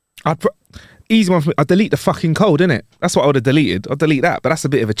 Easy one for me. I'd delete the fucking code, innit? That's what I would have deleted. I'd delete that, but that's a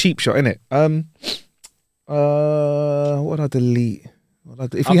bit of a cheap shot, innit? What would I delete?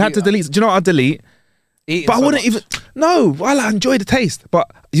 If you had to delete, do you know what I'd delete? But I wouldn't even. No, well, I enjoy the taste.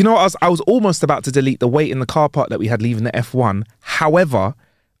 But you know what? I was almost about to delete the wait in the car park that we had leaving the F1. However,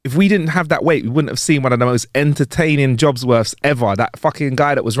 if we didn't have that wait, we wouldn't have seen one of the most entertaining Jobsworths ever. That fucking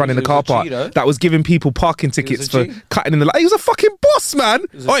guy that was running the car park, that was giving people parking tickets for cutting in the light. He was a fucking boss, man.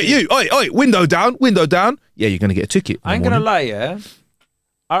 Oi, window down. Yeah, you're gonna get a ticket. I ain't gonna lie, yeah.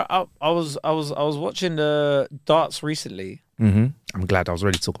 I was watching the darts recently. Mm-hmm. I'm glad I was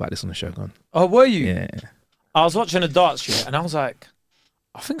ready to talk about this on the show. Gone. Oh, were you? Yeah. I was watching the darts shit, and I was like,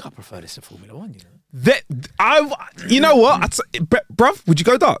 I think I prefer this to Formula One. You know what, bruv? Would you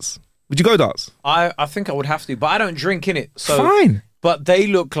go darts? I think I would have to, but I don't drink in it. So fine. But they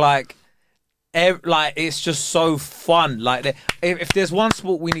look like it's just so fun. Like if there's one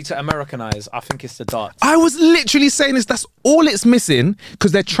sport we need to Americanize, I think it's the darts. I was literally saying this. That's all it's missing,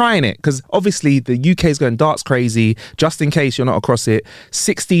 because they're trying it. Because obviously the UK is going darts crazy. Just in case you're not across it,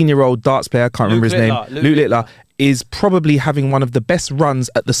 16-year-old darts player, can't remember his name, Luke Littler, is probably having one of the best runs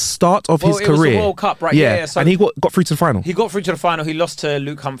at the start of his career. It was the World Cup, right? Yeah. So and he got through to the final. He got through to the final. He lost to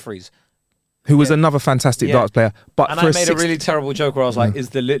Luke Humphries, who was another fantastic darts player. But I made a really terrible joke where I was like,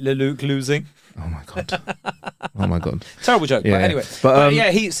 "Is the Luke losing?" Oh my god! Terrible joke. Yeah. But anyway, but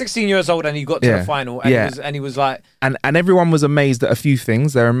he's 16 years old and he got to the final, and he was like, and everyone was amazed at a few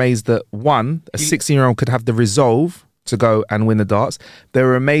things. They're amazed that one, a 16-year-old could have the resolve to go and win the darts. They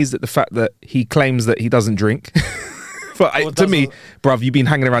were amazed at the fact that he claims that he doesn't drink. But to me, bruv, you've been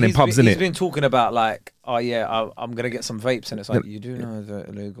hanging around in pubs, innit? He's been talking about like, oh yeah, I'm gonna get some vapes, and it's like, you do know they're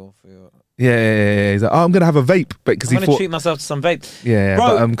illegal for your. Yeah. He's like, oh, I'm gonna have a vape, but because I'm gonna treat myself to some vapes. Yeah,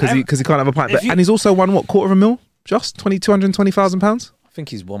 bro, because he can't have a pint. And he's also won what, $250,000, just £220,000. I think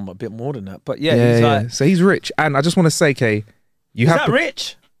he's won a bit more than that, but he's like, so he's rich. And I just want to say, Kay, is that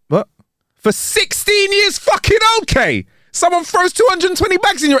rich? What? For 16 years, fucking old, Kay. Someone throws 220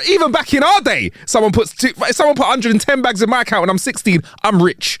 bags in your, even back in our day, someone put 110 bags in my account when I'm 16, I'm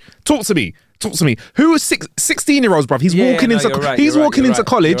rich. Talk to me. Who is 16-year-olds, bruv? He's walking into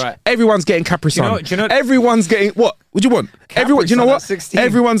college. Right. Everyone's getting Capri Sun. Do you know, everyone's getting, what would you want? Everyone, do you know what? 16.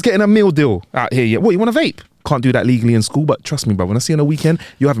 Everyone's getting a meal deal out here. Yeah. What, you want a vape? Can't do that legally in school, but trust me, bro. When I see you on a weekend,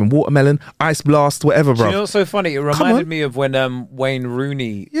 you're having watermelon, ice blast, whatever, bro. You know what's so funny? It reminded me of when Wayne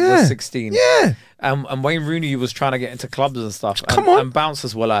Rooney was 16. Yeah. And Wayne Rooney was trying to get into clubs and stuff. And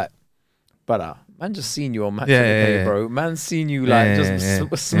bouncers were like, brother, man just seen you on match of the day, bro. Man seen you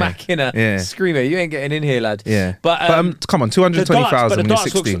smacking a screamer. You ain't getting in here, lad. Yeah. But come on, 220,000 when you're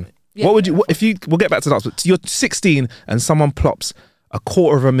 16. What would you? If you? We'll get back to that. But you're 16 and someone plops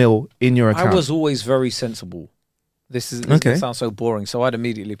 $250,000 in your account. I was always very sensible. This sounds so boring. So I'd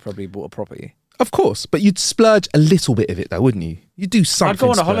immediately probably bought a property. Of course, but you'd splurge a little bit of it though, wouldn't you? You'd do something. I'd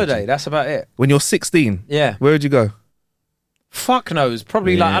go on a holiday. That's about it. When you're 16, yeah. Where would you go? Fuck knows.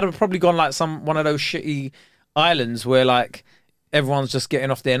 Probably like I'd have probably gone like one of those shitty islands where like everyone's just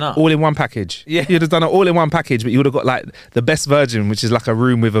getting off their nut. All in one package. Yeah. You'd have done it all in one package, but you would have got like the best version, which is like a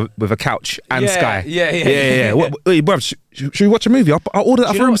room with a couch and sky. Yeah. Wait, bruv, should we watch a movie? I'll order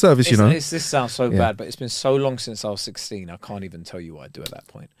that room service, you know. This sounds so bad, but it's been so long since I was 16, I can't even tell you what I'd do at that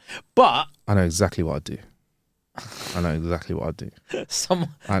point. But I know exactly what I'd do. I know exactly what I'd do.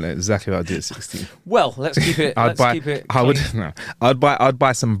 I know exactly what I'd do at 16. Well, let's keep it. I'd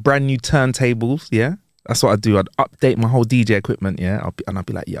buy some brand new turntables. Yeah, that's what I'd do. I'd update my whole DJ equipment. Yeah, I'd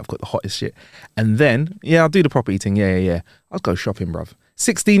be like, yeah, I've got the hottest shit. And then I'll do the proper eating. Yeah. I'll go shopping, bruv.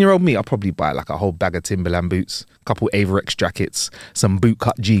 16-year-old me, I'll probably buy like a whole bag of Timberland boots, a couple Averex jackets, some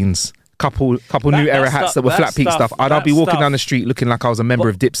bootcut jeans. Couple new era hats that were flat peak stuff. I'd be walking down the street looking like I was a member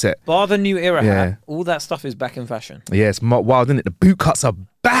of Dipset. Bar the new era hat, all that stuff is back in fashion. Yeah, it's wild, isn't it? The boot cuts are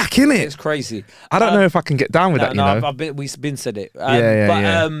back, innit? It's crazy. I don't know if I can get down with that, you know. We've been said it.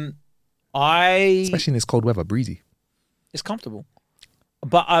 Especially in this cold weather, breezy. It's comfortable.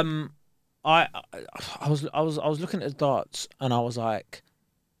 But I was looking at darts and I was like,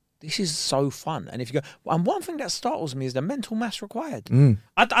 this is so fun. And if you go, and one thing that startles me is the mental mass required.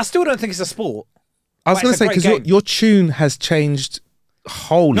 I still don't think it's a sport. I was going to say, because your tune has changed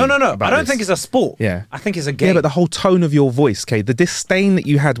wholly. No. I don't think it's a sport. Yeah. I think it's a game. Yeah, but the whole tone of your voice, Kay, the disdain that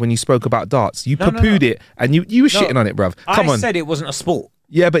you had when you spoke about darts, you poo-pooed it and you were shitting on it, bruv. Come on. I said it wasn't a sport.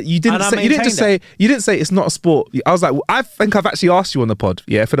 Yeah, but you didn't say it's not a sport. I was like, I think I've actually asked you on the pod.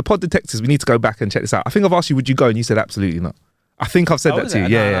 Yeah, for the pod detectives, we need to go back and check this out. I think I've asked you, would you go? And you said absolutely not. I think I've said that to you.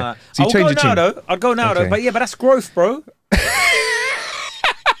 Yeah. So you changed your tune. I'd go now, though. But yeah, but that's growth, bro. What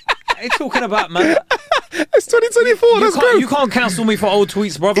are you talking about, man? It's 2024. That's great. You can't cancel me for old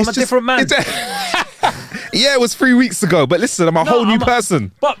tweets, bro. I'm a different man. Yeah, it was 3 weeks ago, but listen, I'm a whole new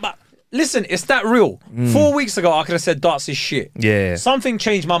person. But listen, it's that real. 4 weeks ago, I could have said darts is shit. Yeah. Something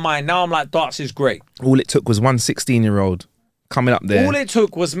changed my mind. Now I'm like, darts is great. All it took was one 16-year-old coming up there. All it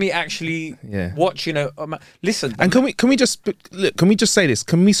took was me actually watching listen. And can we just look? Can we just say this?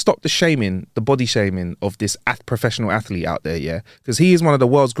 Can we stop the shaming, the body shaming of this professional athlete out there? Yeah, because he is one of the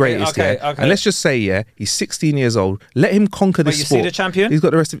world's greatest. Okay. And let's just say, he's 16 years old. Let him conquer this sport. You see the champion? He's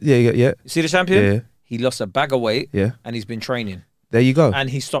got the rest of. Yeah. You see the champion? Yeah. He lost a bag of weight. Yeah. And he's been training. There you go. And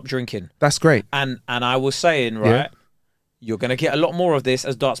he stopped drinking. That's great. And I was saying, right, you're going to get a lot more of this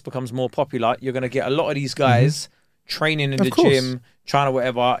as darts becomes more popular. You're going to get a lot of these guys training in the gym, trying to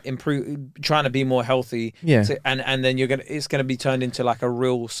whatever, improve, trying to be more healthy. Yeah. And then it's going to be turned into like a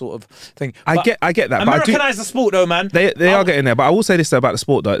real sort of thing. I get that. Americanize the sport though, man. They are getting there. But I will say this though about the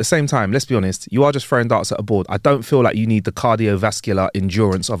sport though. At the same time, let's be honest, you are just throwing darts at a board. I don't feel like you need the cardiovascular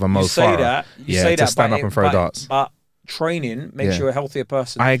endurance of a Mo Farah. You say that to stand up and throw darts. But training makes you a healthier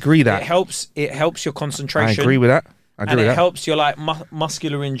person. I agree that. It helps your concentration. I agree with that. It helps your like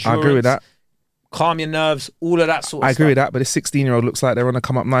muscular endurance. I agree with that. Calm your nerves, all of that sort of stuff. I agree with that, but this 16-year-old looks like they're on to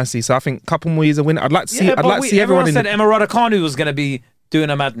come up nicely. So I think a couple more years of winning. I'd like to see. I'd like to see everyone. Everyone said Emma Raducanu was going to be doing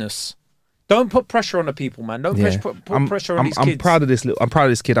a madness. Don't put pressure on the people, man. Don't put pressure on these kids. I'm proud of this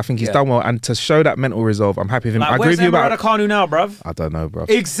kid. I think he's done well, and to show that mental resolve, I'm happy with him. Like, I agree with you about Raducanu now, bruv. I don't know, bruv.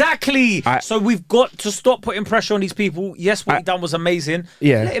 Exactly. So we've got to stop putting pressure on these people. Yes, what he done was amazing.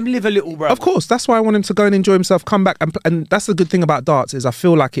 Yeah, let him live a little, bruv. Of course, that's why I want him to go and enjoy himself, come back, and that's the good thing about darts is I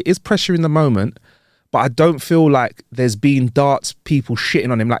feel like it is pressure in the moment. But I don't feel like there's been darts people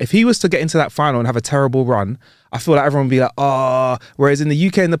shitting on him. Like if he was to get into that final and have a terrible run, I feel like everyone would be like, oh. Whereas in the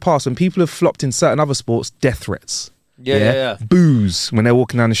UK in the past, when people have flopped in certain other sports, death threats. Yeah. Booze when they're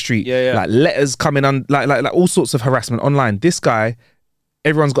walking down the street. Yeah. Like letters coming on, like all sorts of harassment online. This guy,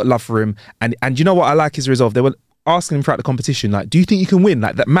 everyone's got love for him. And you know what I like his resolve? They were asking him throughout the competition, like, do you think you can win?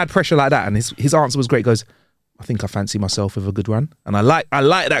 Like that mad pressure like that. And his answer was great. He goes, I think I fancy myself with a good run. And I like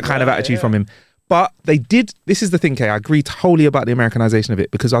that kind of attitude from him. But they did, this is the thing, Kay, I agree totally about the Americanization of it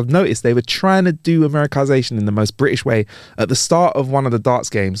because I've noticed they were trying to do Americanization in the most British way. At the start of one of the darts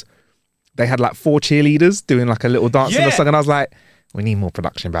games, they had like 4 cheerleaders doing like a little dance in the song, and I was like, we need more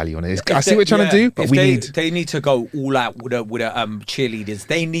production value on it. I see what you're trying to do, but they need to go all out with cheerleaders.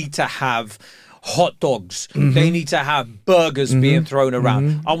 They need to have hot dogs. They need to have burgers being thrown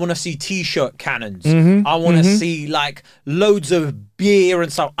around. I want to see t-shirt cannons. I want to see like loads of beer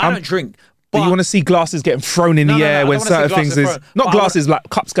and stuff. I don't drink. But you want to see glasses getting thrown in the air when certain things is not glasses, like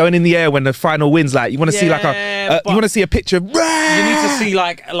cups going in the air when the final wins. Like you want to see like you want to see a picture. You need to see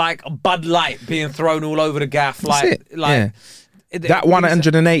like Bud Light being thrown all over the gaff. That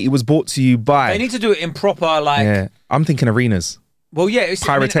 180 was brought to you by. They need to do it in proper like. Yeah, I'm thinking arenas. Well, yeah, it's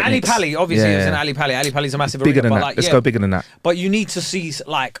pyrotechnics. Ali Pali, obviously, it's an Ali Pali. Ali Pali's a massive bigger arena, than that. Like, Let's go bigger than that. But you need to see,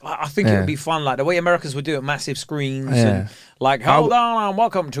 like, I think it would be fun, like the way Americans would do it, massisse screens and like, hold on, and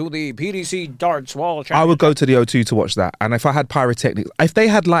welcome to the PDC Darts World Championship. I would go to the O2 to watch that, and if I had pyrotechnics, if they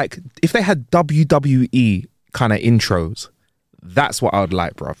had WWE kind of intros, that's what I would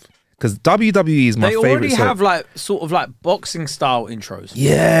like, bruv. Because WWE is my favorite. They already have like sort of like boxing style intros.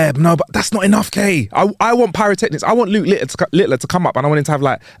 Yeah, no, but that's not enough, Kay. I want pyrotechnics. I want Luke Littler to come up, and I want him to have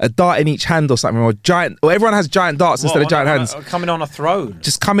like a dart in each hand or something, or everyone has giant darts instead of giant hands. Coming on a throne.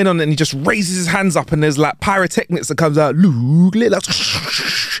 Just coming on, and he just raises his hands up, and there's like pyrotechnics that comes out. Luke Littler,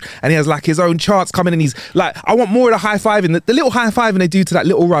 and he has like his own chants coming, and he's like, I want more of the high fiving, the little high fiving they do to that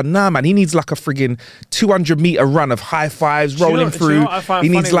little run. Nah, man, he needs like a friggin' 200-meter run of high fives rolling through. He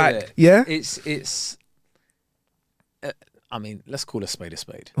needs like. Yeah, it's. I mean, let's call a spade a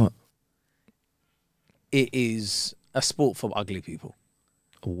spade. What? It is a sport for ugly people.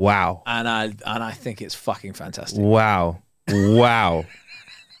 Wow. And I think it's fucking fantastic. Wow.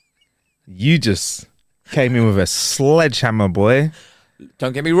 You just came in with a sledgehammer, boy.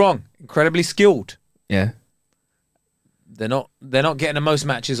 Don't get me wrong, incredibly skilled. Yeah. They're not getting the most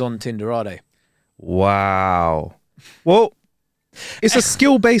matches on Tinder, are they? Wow. Well. It's a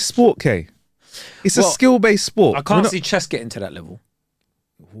skill-based sport, Kay. It's a skill-based sport. I can't see chess getting to that level.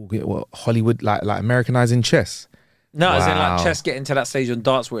 What, Hollywood, like Americanizing chess? No, as in like chess getting to that stage on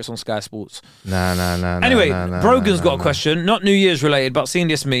darts where it's on Sky Sports. No. Anyway, Brogan's got a question, not New Year's related, but seeing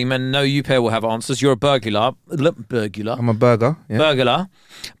this meme, and no, you pair will have answers. You're a burglar. I'm a burger. Yeah. Burglar.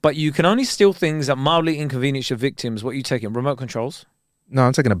 But you can only steal things that mildly inconvenience your victims. What are you taking? Remote controls? No,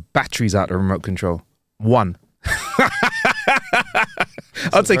 I'm taking the batteries out of the remote control. One.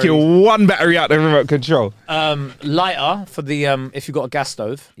 I'll take your one battery out the remote control. Lighter for the if you've got a gas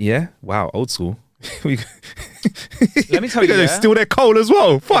stove. Yeah. Wow. Old school. Let me tell you, steal their coal as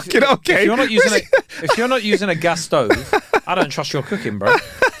well. Fucking okay. If you're not using a gas stove, I don't trust your cooking, bro.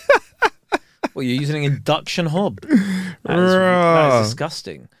 Well, you're using an induction hob. That is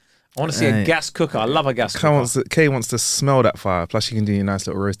disgusting. I want to see a gas cooker. I love a gas cooker. Kay wants to smell that fire. Plus, you can do your nice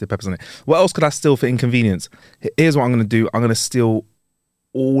little roasted peppers on it. What else could I steal for inconvenience? Here's what I'm going to do. I'm going to steal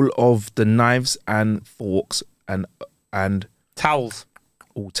all of the knives and forks and towels.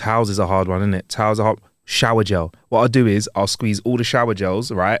 Oh, towels is a hard one, isn't it? Towels are hard. Shower gel. What I'll do is I'll squeeze all the shower gels,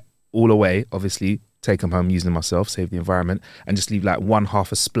 right, all away. Obviously, take them home, use them myself, save the environment, and just leave like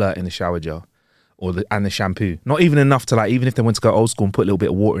 1/2 a splurt in the shower gel. And the shampoo. Not even enough to even if they went to go old school and put a little bit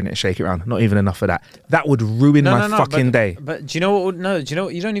of water in it and shake it around. Not even enough for that. That would ruin my fucking day. But do you know what? No, do you know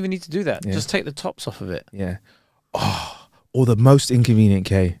what? You don't even need to do that. Yeah. Just take the tops off of it. Yeah. Oh, or the most inconvenient,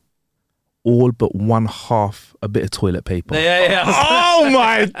 Kay. All but 1/2 a bit of toilet paper. Yeah. Oh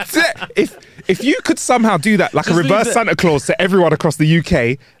my! If you could somehow do that, like just a reverse Santa Claus to everyone across the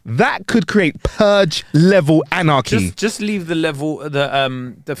UK, that could create purge level anarchy. Just leave the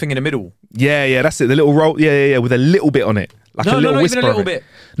thing in the middle. Yeah, that's it. The little roll. Yeah, with a little bit on it, like a little whisper. Even a little bit.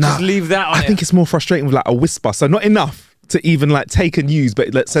 Just leave that on it. I think it's more frustrating with like a whisper. So not enough to even like take and use,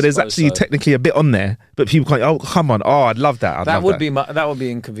 but so there's actually technically a bit on there, but people can't. Oh, come on! Oh, I'd love that. That would be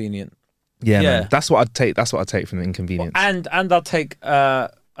inconvenient. Yeah, man. That's what I'd take. That's what I'd take from the inconvenience. And I'll take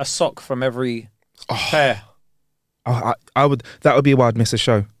a sock from every pair. I would. That would be why I'd miss a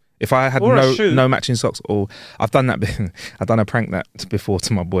show if I had no matching socks. Or I've done that. I've done a prank that before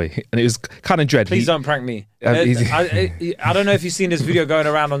to my boy, and it was kind of dread. Please don't prank me. I don't know if you've seen this video going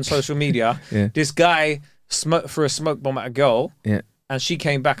around on social media. Yeah. This guy threw a smoke bomb at a girl. Yeah. And she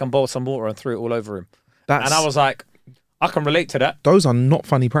came back and bought some water and threw it all over him. And I was like, I can relate to that. Those are not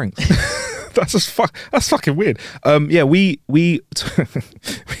funny pranks. That's fucking weird. We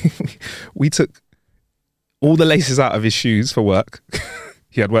took all the laces out of his shoes for work.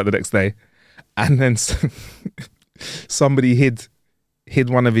 He had work the next day, and then somebody hid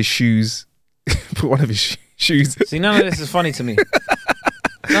one of his shoes. Put one of his shoes. See, none of this is funny to me.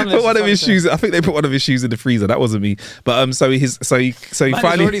 Put one of his shoes. I think they put one of his shoes in the freezer. That wasn't me. But so he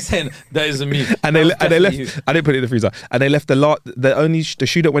finally already saying that isn't me. And they left. You. I didn't put it in the freezer. And they left the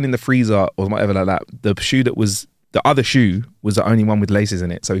shoe that went in the freezer or whatever like that. The other shoe was the only one with laces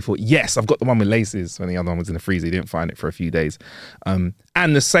in it. So he thought, yes, I've got the one with laces. When the other one was in the freezer, he didn't find it for a few days. And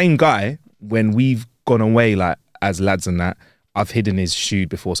the same guy, when we've gone away like as lads and that, I've hidden his shoe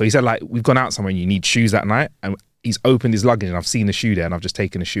before. So he said like, we've gone out somewhere and you need shoes that night, and he's opened his luggage and I've seen the shoe there, and I've just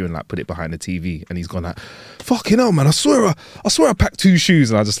taken the shoe and like put it behind the TV, and he's gone like, fucking hell, man, I swear I packed 2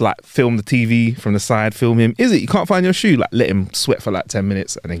 shoes, and I just like film the TV from the side, film him. Is it? You can't find your shoe? Like let him sweat for like 10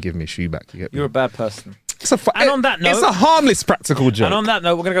 minutes and then give me his shoe back. You're a bad person. On that note, it's a harmless practical joke. And on that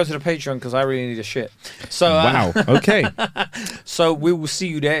note, we're going to go to the Patreon because I really need a shit. So wow, okay. So we will see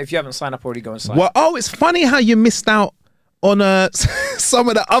you there. If you haven't signed up already, go and sign up. Oh, it's funny how you missed out on some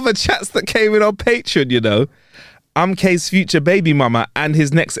of the other chats that came in on Patreon, you know. I'm Kay's future baby mama and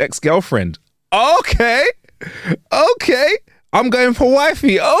his next ex-girlfriend. Okay. I'm going for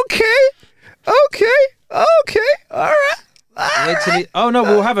wifey. Okay. All right. Oh no,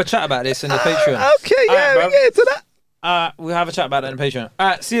 we'll have a chat about this in the Patreon. Okay, yeah, we'll get into that. We'll have a chat about it in the Patreon. All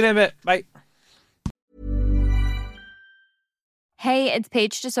right, see you in a bit. Bye. Hey, it's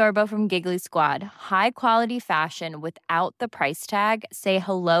Paige DeSorbo from Giggly Squad. High quality fashion without the price tag. Say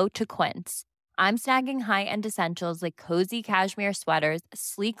hello to Quince. I'm snagging high-end essentials like cozy cashmere sweaters,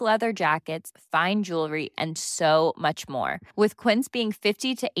 sleek leather jackets, fine jewelry, and so much more. With Quince being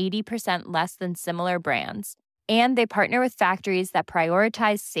 50 to 80% less than similar brands. And they partner with factories that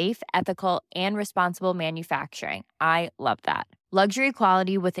prioritize safe, ethical, and responsible manufacturing. I love that. Luxury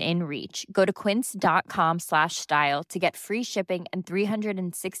quality within reach. Go to quince.com/style to get free shipping and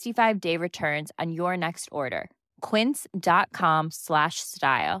 365-day returns on your next order.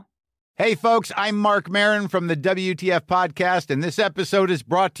 Quince.com/style. Hey, folks, I'm Mark Maron from the WTF Podcast, and this episode is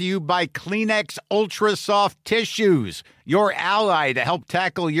brought to you by Kleenex Ultra Soft Tissues, your ally to help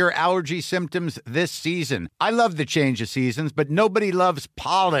tackle your allergy symptoms this season. I love the change of seasons, but nobody loves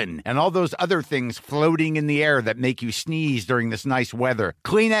pollen and all those other things floating in the air that make you sneeze during this nice weather.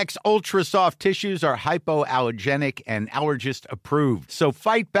 Kleenex Ultra Soft Tissues are hypoallergenic and allergist approved, so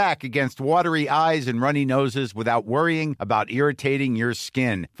fight back against watery eyes and runny noses without worrying about irritating your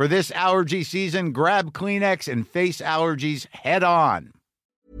skin. For this allergy season, grab Kleenex and face allergies head on.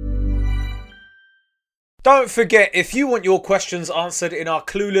 Don't forget, if you want your questions answered in our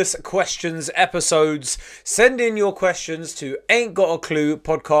Clueless Questions episodes, send in your questions to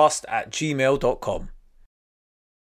ain'tgotacluepodcast@gmail.com.